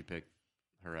 Why'd you pick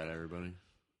her out of everybody?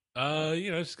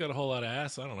 She's got a whole lot of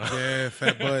ass. I don't know. Yeah,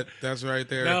 fat butt. That's right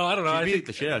there. No, I don't know. She I beat think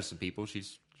the shit out of some people.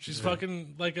 She's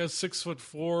fucking a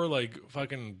 6'4",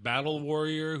 fucking battle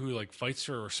warrior who fights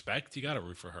for respect. You got to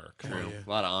root for her. Come on. true. A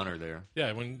lot of honor there.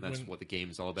 Yeah, That's what the game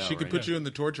is all about. She could right? put you in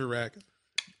the torture rack.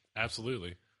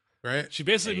 absolutely. right? She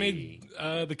basically made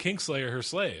the Kingslayer her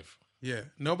slave. Yeah,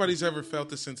 nobody's ever felt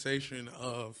the sensation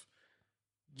of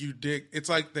it's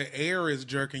like the air is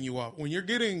jerking you off when you're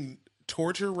getting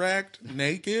torture racked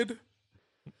naked,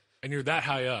 And you're that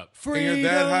high up. and you're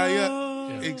that high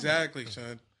up. Exactly,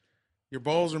 son. Your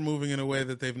balls are moving in a way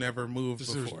that they've never moved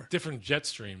There's before. different jet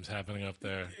streams happening up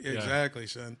there. Yeah. Exactly,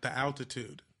 son. The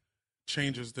altitude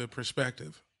changes the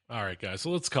perspective. All right, guys. So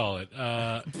let's call it.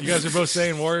 You guys are both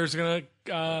saying Warriors are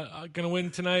gonna win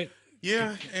tonight.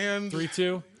 Yeah, and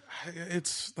 3-2.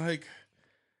 it's like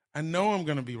I know I'm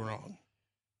going to be wrong,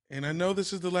 and I know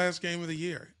this is the last game of the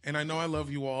year, and I know I love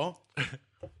you all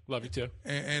Love you too.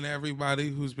 and everybody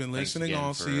who's been Thanks listening again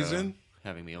all for, season.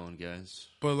 having me on, guys.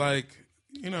 But like,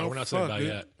 you know, We're not saying fuck, bye dude.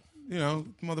 yet. You know,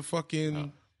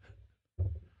 motherfucking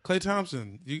Klay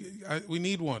Thompson. We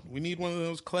need one. We need one of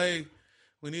those Klay.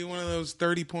 We need one of those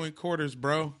 30-point quarters,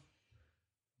 bro.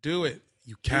 Do it,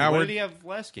 you Dude, what coward. did he have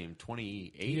last game?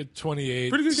 28? He had 28.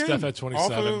 Pretty good game. Steph had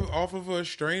 27. Off of a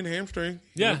strained hamstring.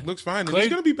 Yeah. Looks fine. Klay- He's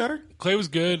going to be better. Clay was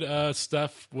good.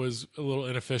 Steph was a little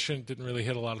inefficient. Didn't really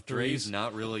hit a lot of Dre's threes.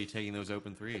 not really taking those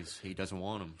open threes. He doesn't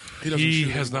want them. Doesn't He shoot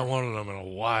has anymore. not wanted them in a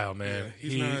while, man.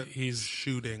 Yeah, he's he's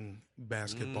shooting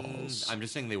basketballs. I'm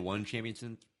just saying they won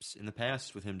championships in the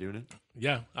past with him doing it.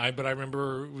 Yeah, but I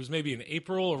remember it was maybe in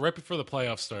April or right before the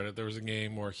playoffs started. There was a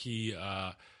game where he,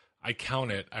 I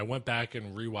counted. I went back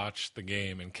and rewatched the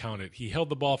game and counted. He held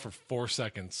the ball for 4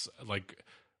 seconds, like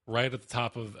right at the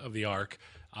top of the arc.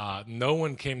 No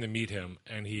one came to meet him,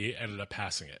 and he ended up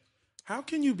passing it. How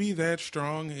can you be that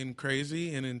strong and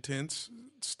crazy and intense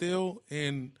still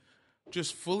and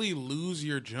just fully lose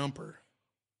your jumper?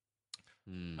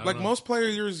 Like most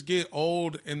players get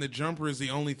old and the jumper is the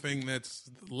only thing that's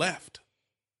left.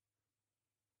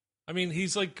 I mean,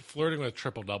 he's like flirting with a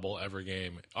triple double every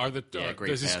game. Great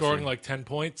Is he passer. scoring like 10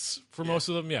 points for most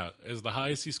of them? Yeah. Is the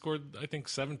highest he scored, I think,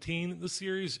 17 in the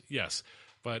series? Yes.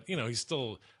 But, you know, he's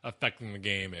still affecting the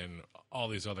game in all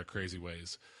these other crazy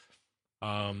ways.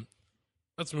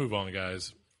 Let's move on,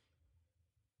 guys.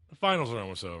 The finals are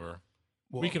almost over.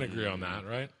 We can agree on that,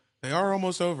 right? They are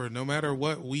almost over, no matter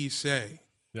what we say,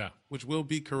 Yeah. which will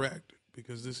be correct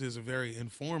because this is a very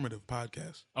informative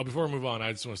podcast. Oh, before we move on,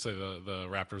 I just want to say the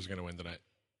Raptors are going to win tonight.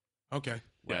 Okay.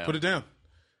 Wow. Put it down.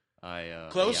 Yeah,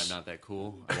 Close? I'm not that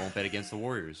cool. I won't bet against the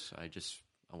Warriors. I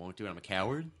won't do it. I'm a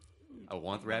coward. I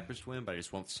want the Raptors to win, but I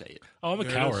just won't say it. Oh, I'm a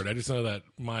There it coward. is. I just know that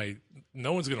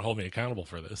no one's going to hold me accountable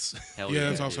for this. Hell Yeah,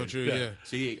 that's also dude. true. Yeah. Yeah.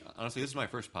 See, honestly, this is my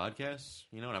first podcast,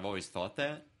 and I've always thought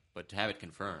that, but to have it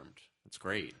confirmed, it's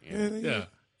great. Yeah.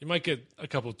 You might get a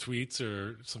couple of tweets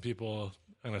or some people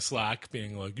in a Slack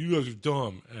being like, you guys are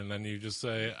dumb. And then you just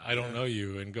say, I don't know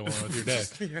you, and go on with your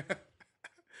day.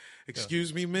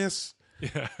 Excuse me, miss.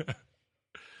 Yeah.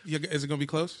 Is it going to be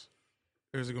close?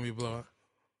 Or is it going to be a blowout?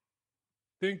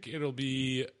 I think it'll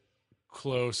be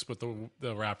close, but the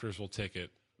Raptors will take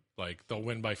it. Like, they'll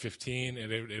win by 15,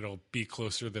 and it'll be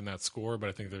closer than that score, but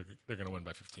I think they're going to win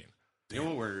by 15. You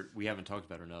know what we haven't talked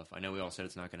about enough? I know we all said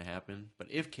it's not going to happen, but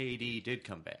if KD did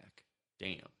come back,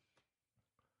 damn.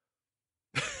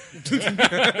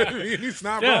 He's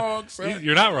not wrong, son.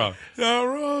 You're not wrong. Not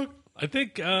wrong. I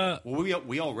think Well,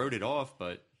 we all wrote it off,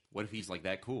 but what if he's like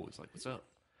that cool? He's like, what's up?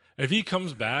 if he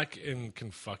comes back and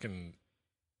can fucking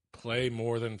play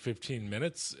more than 15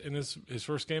 minutes in his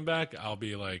first game back, I'll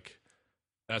be like,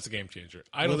 that's a game changer.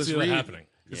 I don't Willis see that Reed? happening.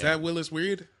 Is Yeah. that Willis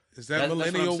Reed? Is that That's what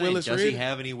I'm millennial saying. Willis Does Reed? he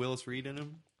have any Willis Reed in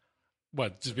him?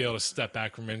 What, just be able to step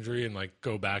back from injury and like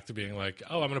go back to being like,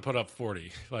 oh, I'm going to put up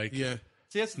 40. Like, Yeah.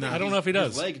 See, that's the No. thing. I don't know if he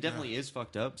does. His leg definitely is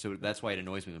fucked up, so that's why it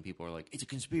annoys me when people are like, it's a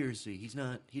conspiracy. He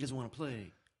doesn't want to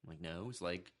play. I'm like, no, it's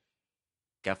like,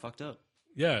 got fucked up.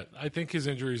 yeah, I think his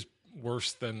injury's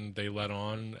worse than they let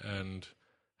on and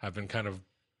have been kind of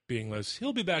being less.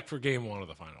 He'll be back for game 1 of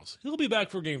the finals. He'll be back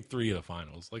for game 3 of the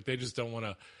finals. Like, they just don't want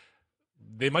to.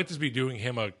 They might just be doing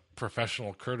him a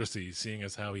professional courtesy, seeing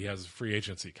as how he has free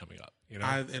agency coming up. You know,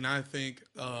 I think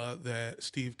that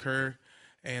Steve Kerr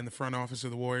and the front office of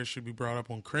the Warriors should be brought up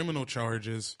on criminal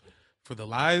charges for the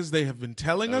lies they have been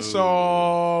telling us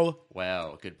all.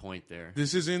 Wow, good point there.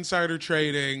 This is insider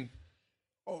trading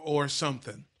or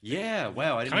something. Yeah,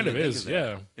 wow. I didn't Kind even of think is, that.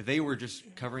 yeah. If they were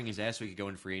just covering his ass so he could go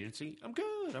in free agency, I'm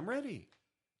good. I'm ready.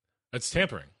 That's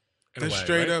tampering. in a That's way,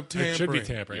 straight right? up It should be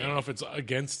tampering. tampering. I don't know if it's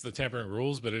against the tampering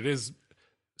rules, but it is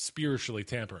spiritually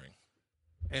tampering.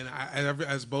 And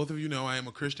as both of you know, I am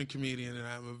a Christian comedian and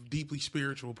I'm a deeply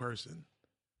spiritual person.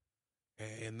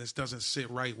 And this doesn't sit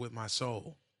right with my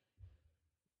soul.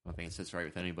 I don't think it sits right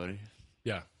with anybody.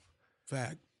 Yeah.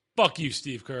 Fact. Fuck you,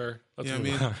 Steve Kerr. Let's Yeah, I move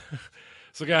mean- on.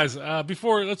 So, guys,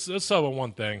 before let's talk about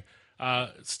one thing.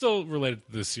 Still related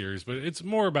to this series, but it's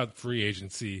more about free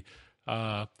agency.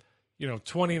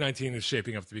 2019 is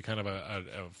shaping up to be kind of a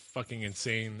fucking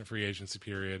insane free agency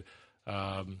period.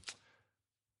 I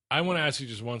want to ask you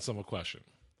just one simple question.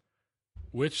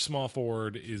 Which small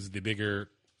forward is the bigger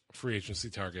free agency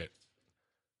target?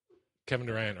 Kevin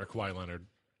Durant or Kawhi Leonard?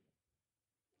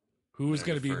 Who is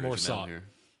going to be more sought?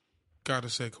 Gotta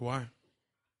say Kawhi.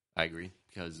 I agree,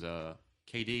 because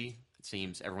KD, it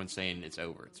seems everyone's saying it's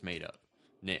over. It's made up.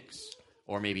 Knicks.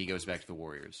 Or maybe he goes back to the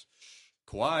Warriors.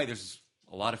 Kawhi, there's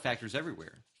a lot of factors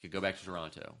everywhere. He could go back to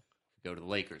Toronto. He could go to the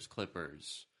Lakers,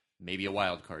 Clippers, maybe a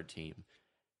wild card team.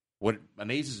 What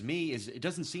amazes me is it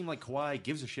doesn't seem like Kawhi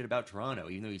gives a shit about Toronto,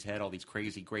 even though he's had all these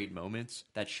crazy great moments.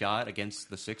 That shot against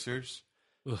the Sixers,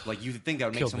 like you'd think that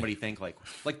would make somebody think like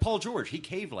Paul George. He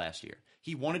caved last year.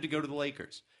 He wanted to go to the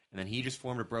Lakers, and then he just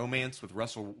formed a bromance with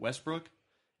Russell Westbrook,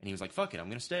 and he was like, "Fuck it, I'm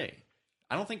going to stay."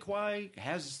 I don't think Kawhi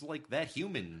has like that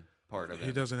human part of it.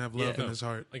 He doesn't have love in his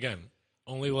heart. Again,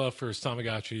 only love for his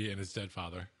Tamagotchi and his dead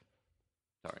father.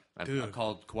 Sorry, I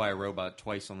called Kawhi a robot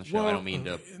twice on the show. I don't mean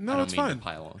to. It's fine. To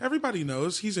pile on. Everybody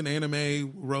knows he's an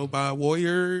anime robot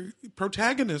warrior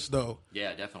protagonist, though.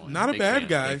 Yeah, definitely. Not a bad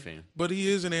guy, big fan. but he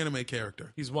is an anime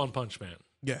character. He's One Punch Man.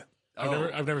 Yeah.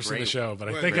 I've never seen the show, but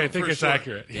I Right, think it's sure.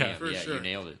 accurate. Yeah, Yeah, for sure. You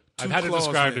nailed it. I've had it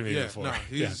described to me Yeah, before. no,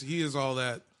 he is all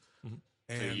that.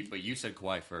 And But you said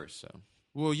Kawhi first, so.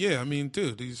 well, yeah, I mean,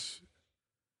 dude, he's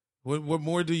what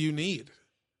more do you need?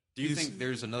 Do you think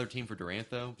there's another team for Durant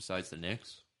though, besides the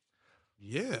Knicks?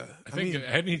 Yeah, I think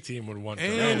any team would want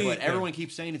any- Durant. But everyone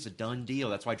keeps saying it's a done deal.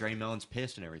 That's why Draymond Mellon's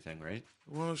pissed and everything, right?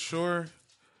 Well, sure.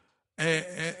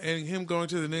 And him going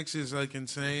to the Knicks is like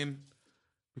insane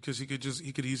because he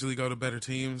could easily go to better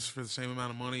teams for the same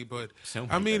amount of money. But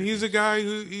I mean, he's a guy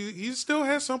who he still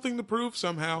has something to prove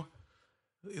somehow,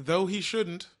 though he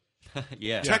shouldn't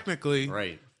Yeah. technically.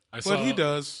 Right. But he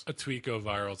does. A tweet go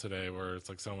viral today where it's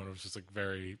like someone was just like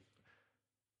very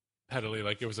pettily,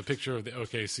 like it was a picture of the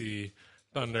OKC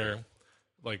Thunder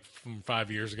like from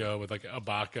 5 years ago with like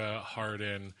Ibaka,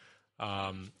 Harden,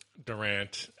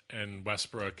 Durant, and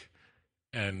Westbrook,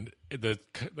 and the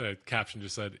caption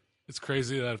just said, "It's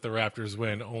crazy that if the Raptors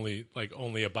win, only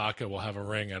Ibaka will have a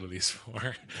ring out of these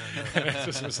four." And it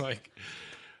just was like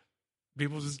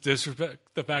people just disrespect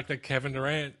the fact that Kevin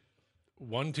Durant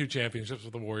won 2 championships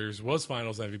with the Warriors, was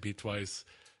Finals MVP twice.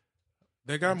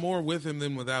 They got more with him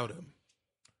than without him.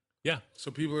 Yeah.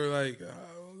 So people are like,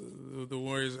 the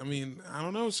Warriors. I mean, I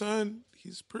don't know, son.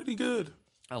 He's pretty good.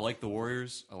 I like the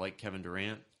Warriors. I like Kevin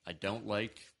Durant. I don't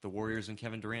like the Warriors and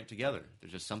Kevin Durant together.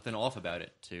 There's just something off about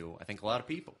it to, I think, a lot of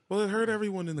people. Well, it hurt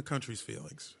everyone in the country's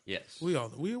feelings. Yes. We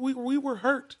were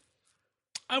hurt.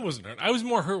 I wasn't hurt. I was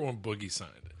more hurt when Boogie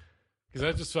signed because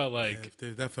I just felt like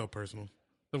Yeah, that felt personal.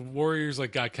 the Warriors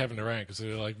like got Kevin Durant because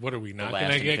they're like, what are we not last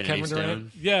going to get Infinity Kevin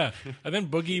Durant? Stone. Yeah, and then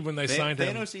Boogie when they signed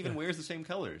him. Thanos even wears the same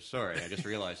colors. Sorry, I just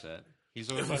realized that. He's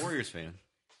a Warriors fan.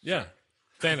 Yeah,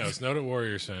 Thanos, noted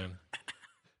Warriors fan.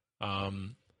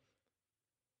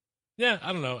 Yeah,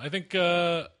 I don't know. I think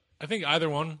either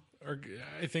one, or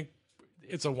I think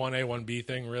it's a 1A 1B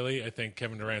thing. Really, I think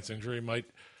Kevin Durant's injury might,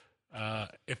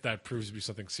 if that proves to be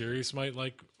something serious, might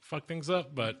like fuck things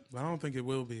up. But I don't think it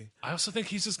will be. I also think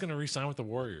he's just going to re-sign with the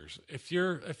Warriors. If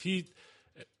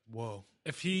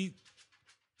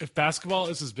basketball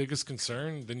is his biggest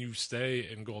concern, then you stay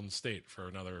in Golden State for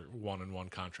another 1-on-1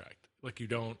 contract. Like you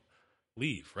don't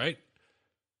leave, right?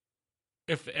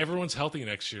 If everyone's healthy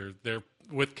next year, they're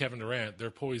with Kevin Durant,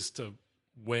 they're poised to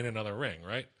win another ring,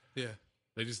 right? Yeah.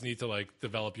 They just need to like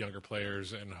develop younger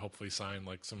players and hopefully sign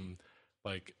like some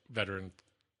like veteran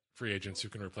free agents who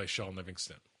can replace Sean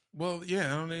Livingston. Well,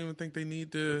 yeah, I don't even think they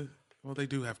need to. Well, they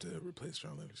do have to replace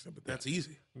John Livingston, but that's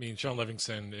easy. I mean, Sean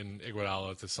Livingston and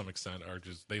Iguodala to some extent are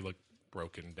just they look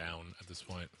broken down at this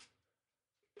point.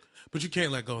 But you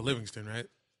can't let go of Livingston, right?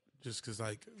 Just because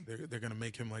like they're gonna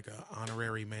make him like a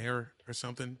honorary mayor or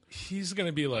something. He's going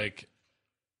to be like,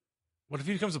 what if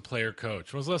he becomes a player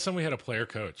coach? When was the last time we had a player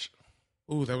coach?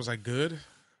 Ooh, that was like good.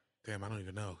 Damn, I don't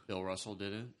even know. Bill Russell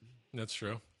did it, That's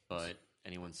true. but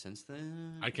anyone since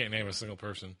then? I can't name a single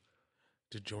person.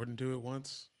 Did Jordan do it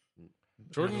once?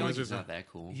 Jordan No, was he's not that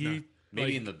cool. he Maybe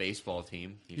like, in the baseball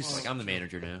team. He's like, I'm the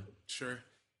manager now. Sure.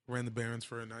 Ran the Barons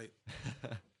for a night.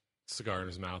 cigar in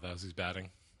his mouth as he's batting.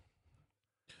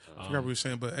 I forgot what we were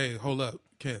saying, but hey, hold up.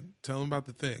 Ken, tell him about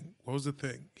the thing. What was the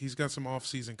thing? He's got some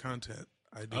off-season content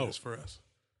ideas for us.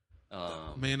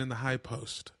 Man in the High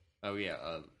Post. Oh yeah,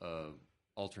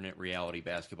 alternate reality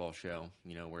basketball show.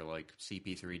 You know where like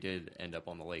CP3 did end up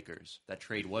on the Lakers. That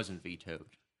trade wasn't vetoed.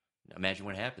 Imagine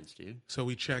what happens, dude. So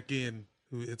we check in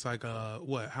It's like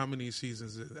what? How many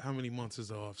seasons? How many months is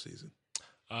the off season?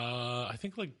 I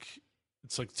think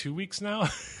it's 2 weeks now.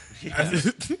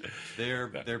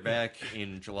 They're back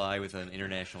in July with an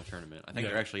international tournament. I think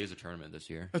there actually is a tournament this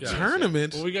year. A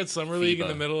tournament? Well, we got Summer League in FIBA.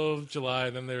 the middle of July,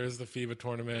 and then there's the FIBA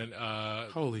tournament.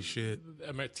 Holy shit!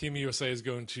 Team USA is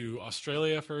going to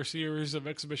Australia for a series of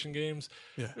exhibition games.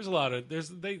 Yeah. There's a lot of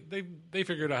they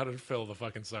figured out how to fill the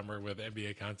fucking summer with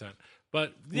NBA content.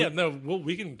 But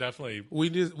we can definitely We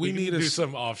can need do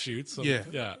some offshoots.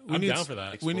 Yeah. I'm need down for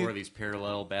that. Explore these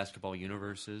parallel basketball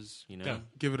universes. Yeah.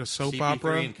 give it a soap CP3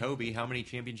 opera. and Kobe. How many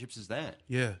championships is that?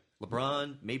 Yeah,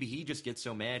 LeBron, maybe he just gets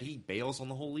so mad he bails on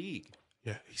the whole league.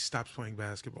 yeah. He stops playing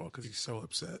basketball because he's so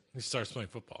upset. He starts playing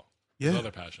football. Yeah. His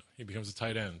other passion. He becomes a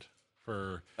tight end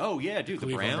for Oh yeah, dude, the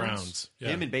Cleveland Browns. Browns. Yeah.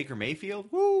 Him and Baker Mayfield.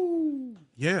 Woo!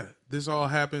 Yeah, this all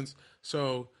happens.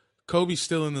 So Kobe's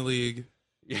still in the league.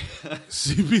 Yeah.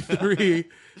 CP3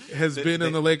 has been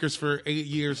in the Lakers for 8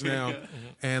 years now,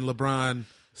 and LeBron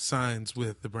signs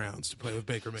with the Browns to play with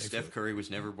Baker Mayfield. Steph Curry was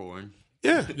never born.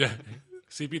 Yeah. yeah.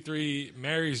 CP3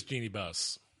 marries Jeannie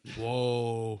Buss.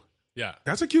 Whoa. Yeah.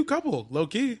 That's a cute couple, low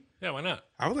key. Yeah, why not?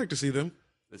 I would like to see them.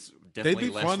 It's definitely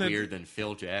be less fun at- weird than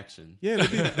Phil Jackson. Yeah,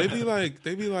 they'd be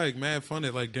like mad fun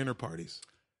at like dinner parties.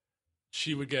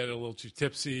 She would get a little too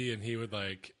tipsy, and he would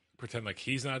pretend like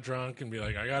he's not drunk and be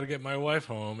like, I got to get my wife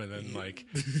home. And then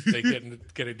they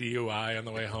get a DUI on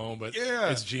the way home. But Yeah.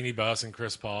 it's Jeannie Buss and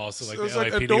Chris Paul. So So it's the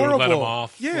like LAPD adorable. would let him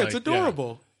off. Yeah, it's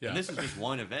adorable. Yeah. And this is just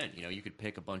one event. You could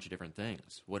pick a bunch of different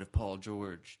things. What if Paul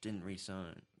George didn't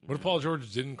resign? What if Paul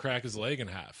George didn't crack his leg in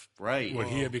half? Right. Would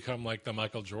he have become like the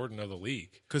Michael Jordan of the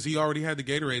league? Because he already had the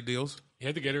Gatorade deals. He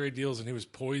had the Gatorade deals, and he was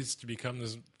poised to become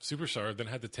this superstar, then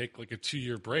had to take a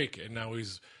 2-year break, and now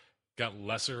he's got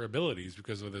lesser abilities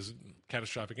because of this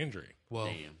catastrophic injury. Well,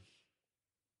 Damn.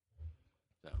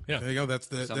 So, Yeah. there you go. That's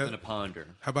the. something to ponder.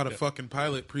 How about a fucking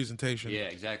pilot presentation? Yeah,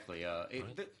 exactly.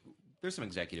 There's some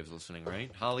executives listening,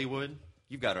 right? Hollywood,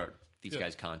 you've got these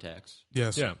guys' contacts.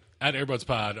 Yes. Yeah, at Airbuds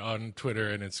Pod on Twitter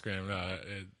and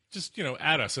Instagram. Just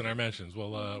add us in our mentions.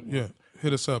 We'll Yeah.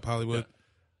 Hit us up, Hollywood.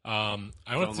 I want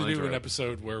Phone to lines do are an open.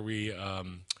 episode where we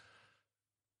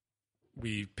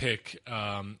pick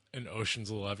an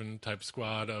Ocean's 11 type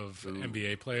squad of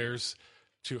NBA players,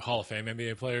 to Hall of Fame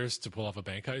NBA players, to pull off a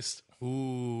bank heist.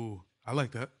 Ooh, I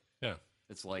like that. Yeah,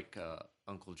 It's like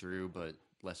Uncle Drew, but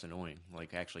less annoying.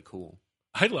 Like actually cool.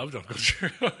 I loved Uncle Drew.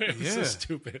 It was so Yeah.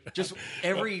 stupid. Just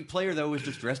every player though was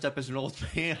just dressed up as an old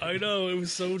man. I know, it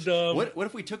was so dumb. What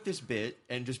if we took this bit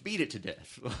and just beat it to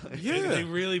death? Yeah. They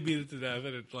really beat it to death,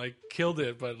 and it killed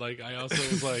it. But I also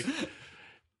was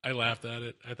I laughed at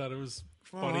it. I thought it was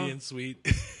funny Aw. and sweet.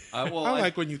 I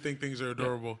like when you think things are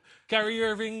adorable. Kyrie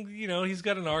Irving, he's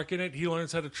got an arc in it. He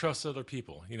learns how to trust other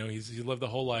people. He lived the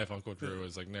whole life. Uncle Drew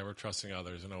is never trusting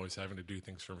others and always having to do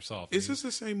things for himself. Is this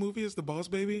the same movie as The Boss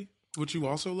Baby, which you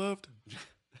also loved?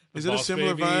 Is it a Boss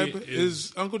similar Baby vibe? is-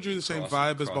 Is Uncle Drew the same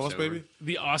vibe as Boss crossover. Baby?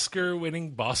 the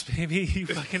Oscar-winning Boss Baby? You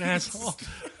fucking asshole.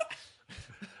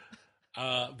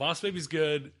 Boss Baby's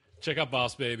good. Check out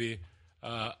Boss Baby.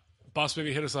 Boss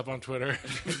Baby, hit us up on Twitter.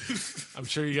 I'm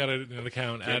sure you got an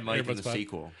account Get at Mike in Earbuds the Pod.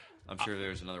 sequel. I'm sure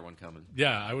there's another one coming.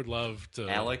 Yeah, I would love to.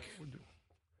 Alec,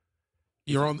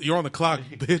 You're on the clock,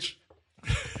 bitch.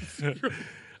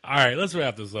 All right, let's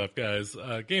wrap this up, guys.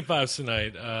 Game 5's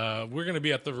tonight. We're going to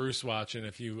be at the Roost watching.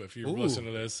 If you're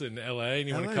listening to this in LA and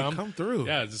you want to LA, come through.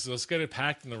 yeah, let's get it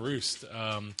packed in the Roost.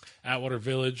 Atwater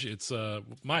Village. It's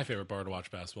my favorite bar to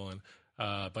watch basketball in.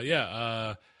 But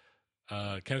yeah,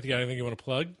 Kenneth, you got anything you want to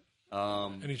plug?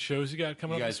 Any shows you got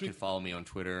coming you up guys this can week? follow me on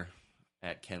Twitter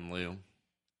at Ken Liu,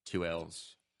 2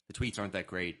 L's. The tweets aren't that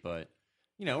great, but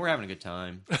we're having a good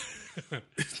time.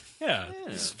 Yeah,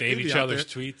 just fade Maybe each out other's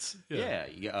there. tweets. Yeah,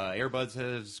 Airbuds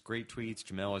has great tweets.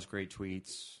 Jamel has great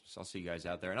tweets. So I'll see you guys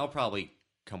out there, and I'll probably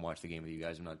come watch the game with you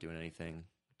guys. I'm not doing anything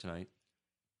tonight.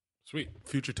 Sweet.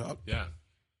 Future talk. Yeah,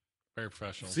 very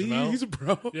professional. See, Jamel? he's a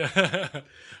pro. Yeah.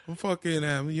 I'm fucking,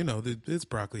 it's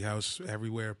Broccoli House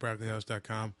everywhere.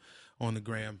 BroccoliHouse.com on the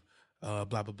gram. Blah,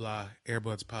 blah, blah.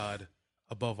 Airbuds Pod.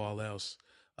 Above all else.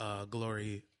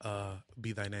 Glory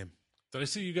be thy name. Did I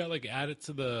see you got added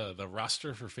to the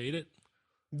roster for Fade It?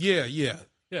 Yeah.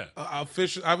 Yeah. I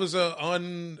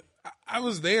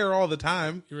was there all the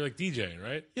time. You were DJing,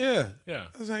 right? Yeah. Yeah.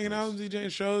 I was hanging out and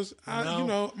DJing shows.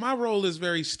 No. My role is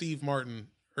very Steve Martin,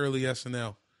 early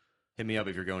SNL. Hit me up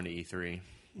if you're going to E3.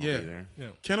 I'll Yeah. be there.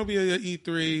 Ken will be at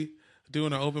E3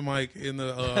 doing an open mic in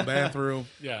the bathroom.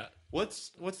 Yeah. What's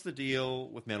the deal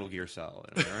with Metal Gear Solid?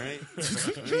 All right,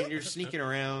 I mean, you're sneaking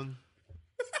around.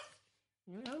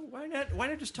 Why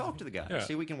not just talk to the guy? Yeah.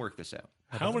 See if we can work this out.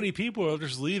 How many people are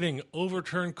just leaving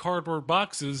overturned cardboard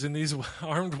boxes in these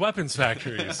armed weapons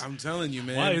factories? I'm telling you,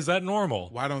 man. Why is that normal?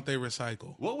 Why don't they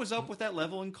recycle? What was up with that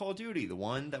level in Call of Duty? The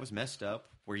one that was messed up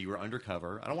where you were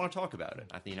undercover. I don't want to talk about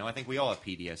it. I think we all have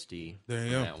PTSD There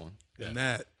you from go. that one. And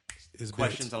that is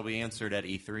Questions bits. that'll be answered at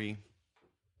E3.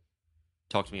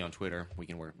 Talk to me on Twitter. We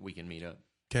can meet up.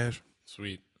 Cash.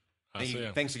 Sweet.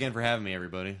 Thanks again for having me,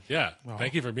 everybody. Yeah,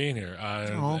 thank you for being here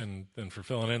Aw. and for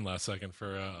filling in last second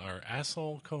for our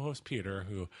asshole co-host Peter,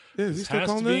 who Is he still has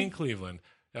to calling be in? in Cleveland.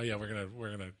 Oh yeah, we're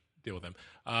gonna deal with him.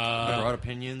 Broad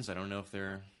opinions. I don't know if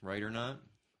they're right or not.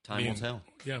 Time will tell.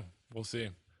 Yeah, we'll see.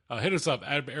 Hit us up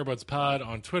at AirbudsPod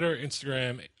on Twitter,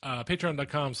 Instagram,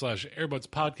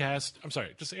 patreon.com/AirbudsPodcast. I'm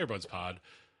sorry, just AirbudsPod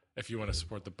if you want to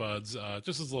support the buds.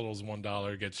 Just as little as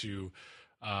 $1 gets you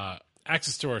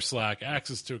access to our Slack,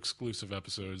 access to exclusive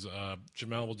episodes.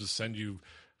 Jamel will just send you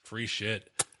free shit.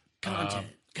 Content.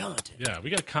 Yeah, we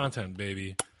got content,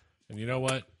 baby. And you know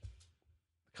what?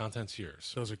 The content's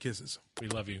yours. Those are kisses. We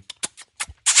love you.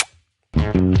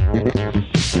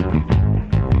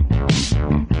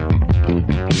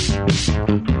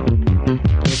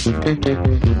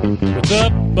 What's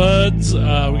up, buds? We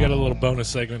got a little bonus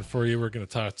segment for you. We're going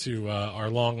to talk to our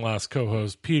long-lost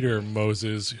co-host, Peter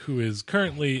Moses, who is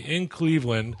currently in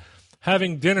Cleveland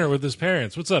having dinner with his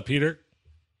parents. What's up, Peter?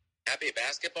 Happy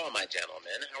basketball, my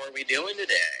gentlemen. How are we doing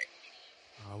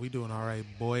today? We doing all right,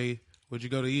 boy. What'd you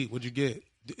go to eat? What'd you get?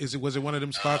 Was it one of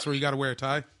them spots where you got to wear a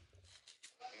tie?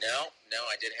 No,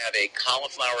 I did have a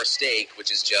cauliflower steak,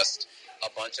 which is just a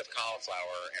bunch of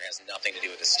cauliflower and has nothing to do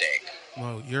with the steak.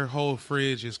 Well, your whole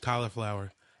fridge is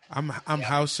cauliflower. I'm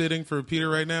house sitting for Peter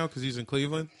right now because he's in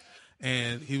Cleveland,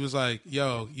 and he was like,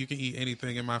 "Yo, you can eat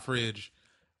anything in my fridge,"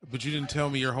 but you didn't tell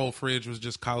me your whole fridge was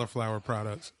just cauliflower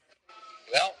products.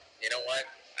 Well, you know what?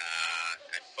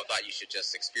 I thought you should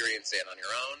just experience it on your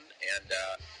own and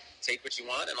take what you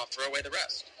want, and I'll throw away the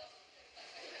rest.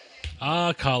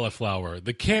 Cauliflower,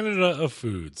 the Canada of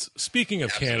foods. Speaking of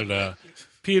Absolutely. Canada,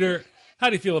 Peter, how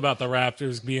do you feel about the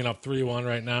Raptors being up 3-1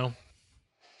 right now?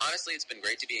 Honestly, it's been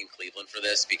great to be in Cleveland for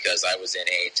this because I was in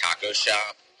a taco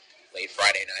shop late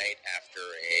Friday night after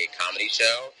a comedy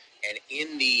show, and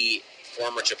in the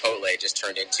former Chipotle just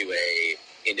turned into a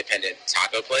independent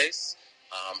taco place.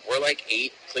 We're like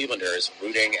 8 Clevelanders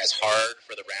rooting as hard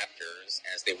for the Raptors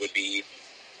as they would be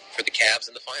for the Cavs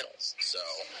in the finals. So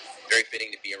very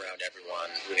fitting to be around everyone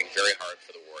rooting very hard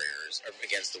for the Warriors, or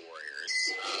against the Warriors.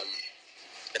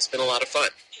 It's been a lot of fun.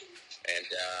 And,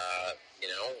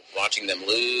 watching them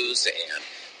lose and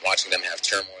watching them have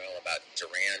turmoil about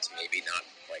Durant maybe not,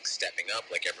 stepping up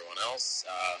like everyone else,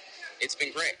 it's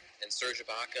been great. And Serge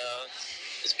Ibaka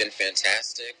has been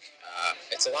fantastic.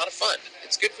 It's a lot of fun.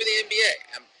 It's good for the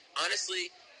NBA. Honestly,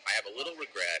 I have a little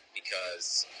regret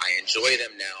because I enjoy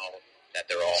them now that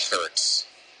they're all hurt.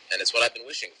 And it's what I've been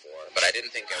wishing for. But I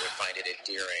didn't think I would find it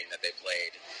endearing that they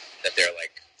played, that they're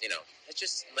it's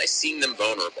just nice seeing them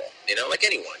vulnerable. Like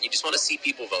anyone. You just want to see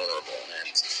people vulnerable.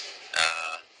 And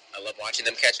I love watching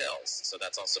them catch L's. So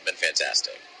that's also been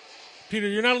fantastic. Peter,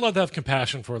 you're not allowed to have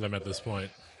compassion for them at this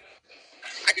point.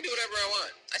 I can do whatever I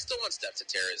want. I still want Steph to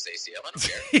tear his ACL. I don't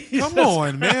care. Come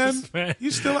on, man.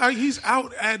 He's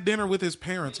out at dinner with his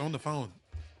parents on the phone.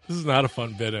 This is not a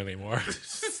fun bit anymore.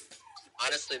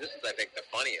 Honestly, this is, I think, the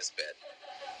funniest bit.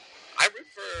 I root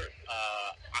for,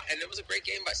 and it was a great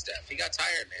game by Steph. He got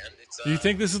tired, man. Do you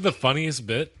think this is the funniest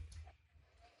bit?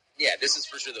 Yeah, this is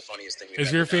for sure the funniest thing we've Is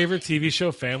ever your done. favorite TV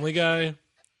show Family Guy?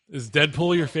 Is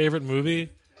Deadpool your favorite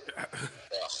movie? Ugh.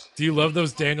 Do you love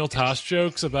those Daniel Tosh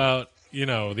jokes about,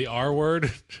 the R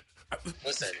word?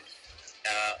 Listen,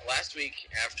 last week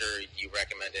after you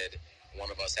recommended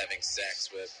one of us having sex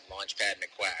with Launchpad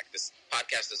McQuack, this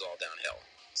podcast is all downhill.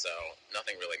 So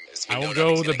nothing really is. I will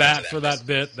go the bat for that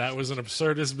bit. That was an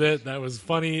absurdist bit. That was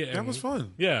funny. And, That was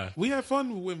fun. Yeah. We had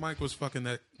fun when Mike was fucking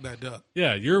that duck.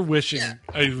 Yeah, you're wishing Yeah.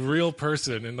 a real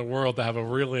person in the world to have a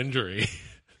real injury.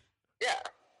 Yeah.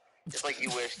 It's like you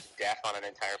wish death on an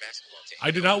entire basketball team.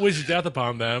 I do not wish death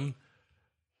upon them.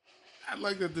 I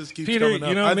like that this keeps Peter,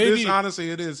 coming up. maybe- This, honestly,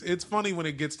 it is. It's funny when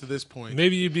it gets to this point.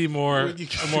 Maybe you'd be a more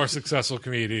successful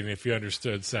comedian if you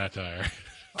understood satire.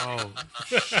 Oh,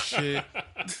 shit.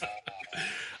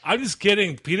 I'm just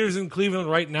kidding. Peter's in Cleveland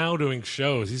right now doing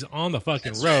shows. He's on the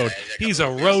fucking That's road. right. I got He's a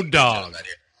couple of road shows dog. out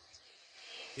here.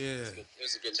 Yeah. It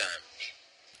was a good time.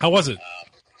 How was it?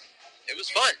 It was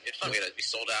fun. We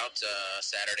sold out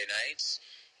Saturday night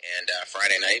and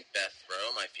Friday night. Beth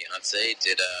Rowe, my fiance,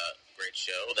 did a great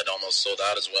show that almost sold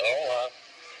out as well.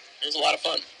 It was a lot of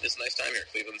fun. It's a nice time here.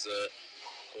 Cleveland's a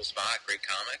cool spot, great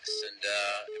comics, and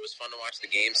it was fun to watch the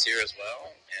games here as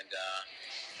well. And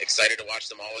excited to watch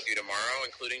them all with you tomorrow,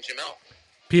 including Jamel.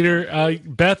 Peter,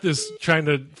 Beth is trying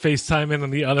to FaceTime in on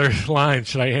the other line.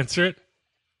 Should I answer it?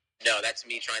 No, that's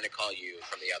me trying to call you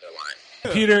from the other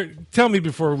line. Peter, tell me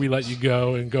before we let you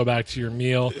go and go back to your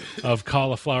meal of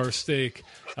cauliflower steak.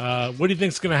 What do you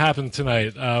think is going to happen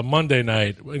tonight, Monday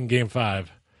night in Game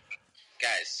 5?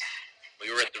 Guys,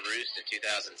 we were at the Roost in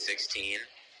 2016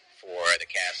 for the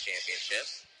Cavs championship,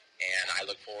 and I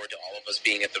look forward to all of us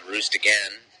being at the Roost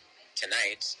again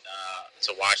tonight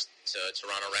to watch the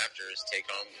Toronto Raptors take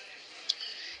home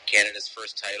Canada's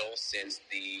first title since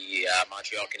the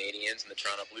Montreal Canadiens and the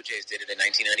Toronto Blue Jays did it in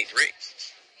 1993.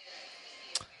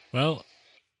 Well,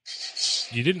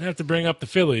 you didn't have to bring up the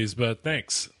Phillies, but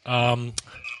thanks.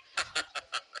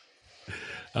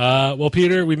 Well,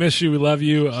 Peter, we miss you. We love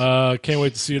you. Can't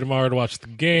wait to see you tomorrow to watch the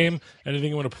game. Anything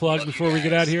you want to plug before we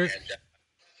get out here? And,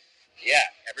 yeah,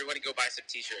 everybody go buy some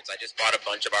T-shirts. I just bought a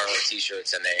bunch of our own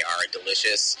T-shirts, and they are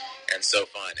delicious and so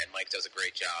fun. And Mike does a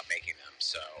great job making them.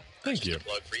 So thank you. A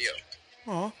plug for you.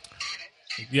 Aw.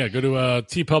 Yeah, go to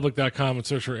tpublic.com and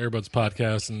search for Airbuds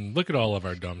Podcast and look at all of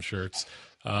our dumb shirts.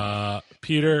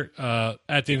 Peter,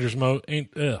 at Danger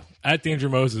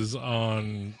Moses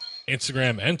on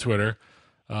Instagram and Twitter.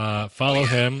 Follow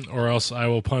him, or else I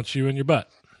will punch you in your butt.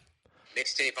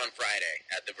 Mixtape on Friday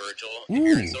at the Virgil. If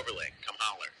you're in Silver Lake, come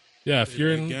holler. Yeah, if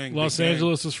you're in gang, Los big gang.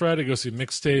 Angeles this Friday, go see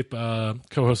Mixtape,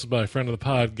 co-hosted by a friend of the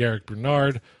pod, Garrick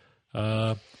Bernard.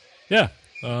 Well,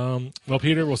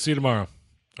 Peter, we'll see you tomorrow.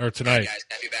 Or tonight. All right, guys,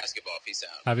 happy basketball. Peace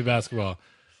out. Happy basketball.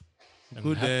 And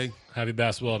Good day. Happy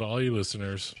basketball to all you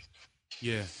listeners.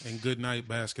 Yeah, and good night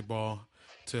basketball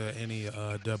to any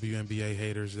WNBA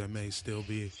haters that may still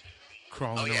be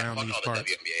crawling around fuck these all parts.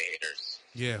 the WNBA haters.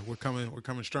 Yeah, we're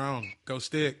coming strong. Go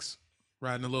Sticks.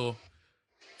 Riding a little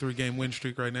 3-game win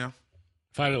streak right now.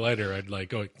 If I had a lighter, I'd like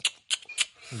go, I'd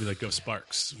be like, go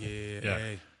Sparks. Yeah.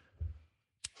 Hey.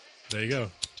 There you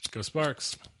go. Go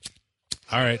Sparks.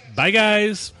 All right. Bye,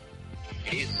 guys.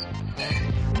 Peace.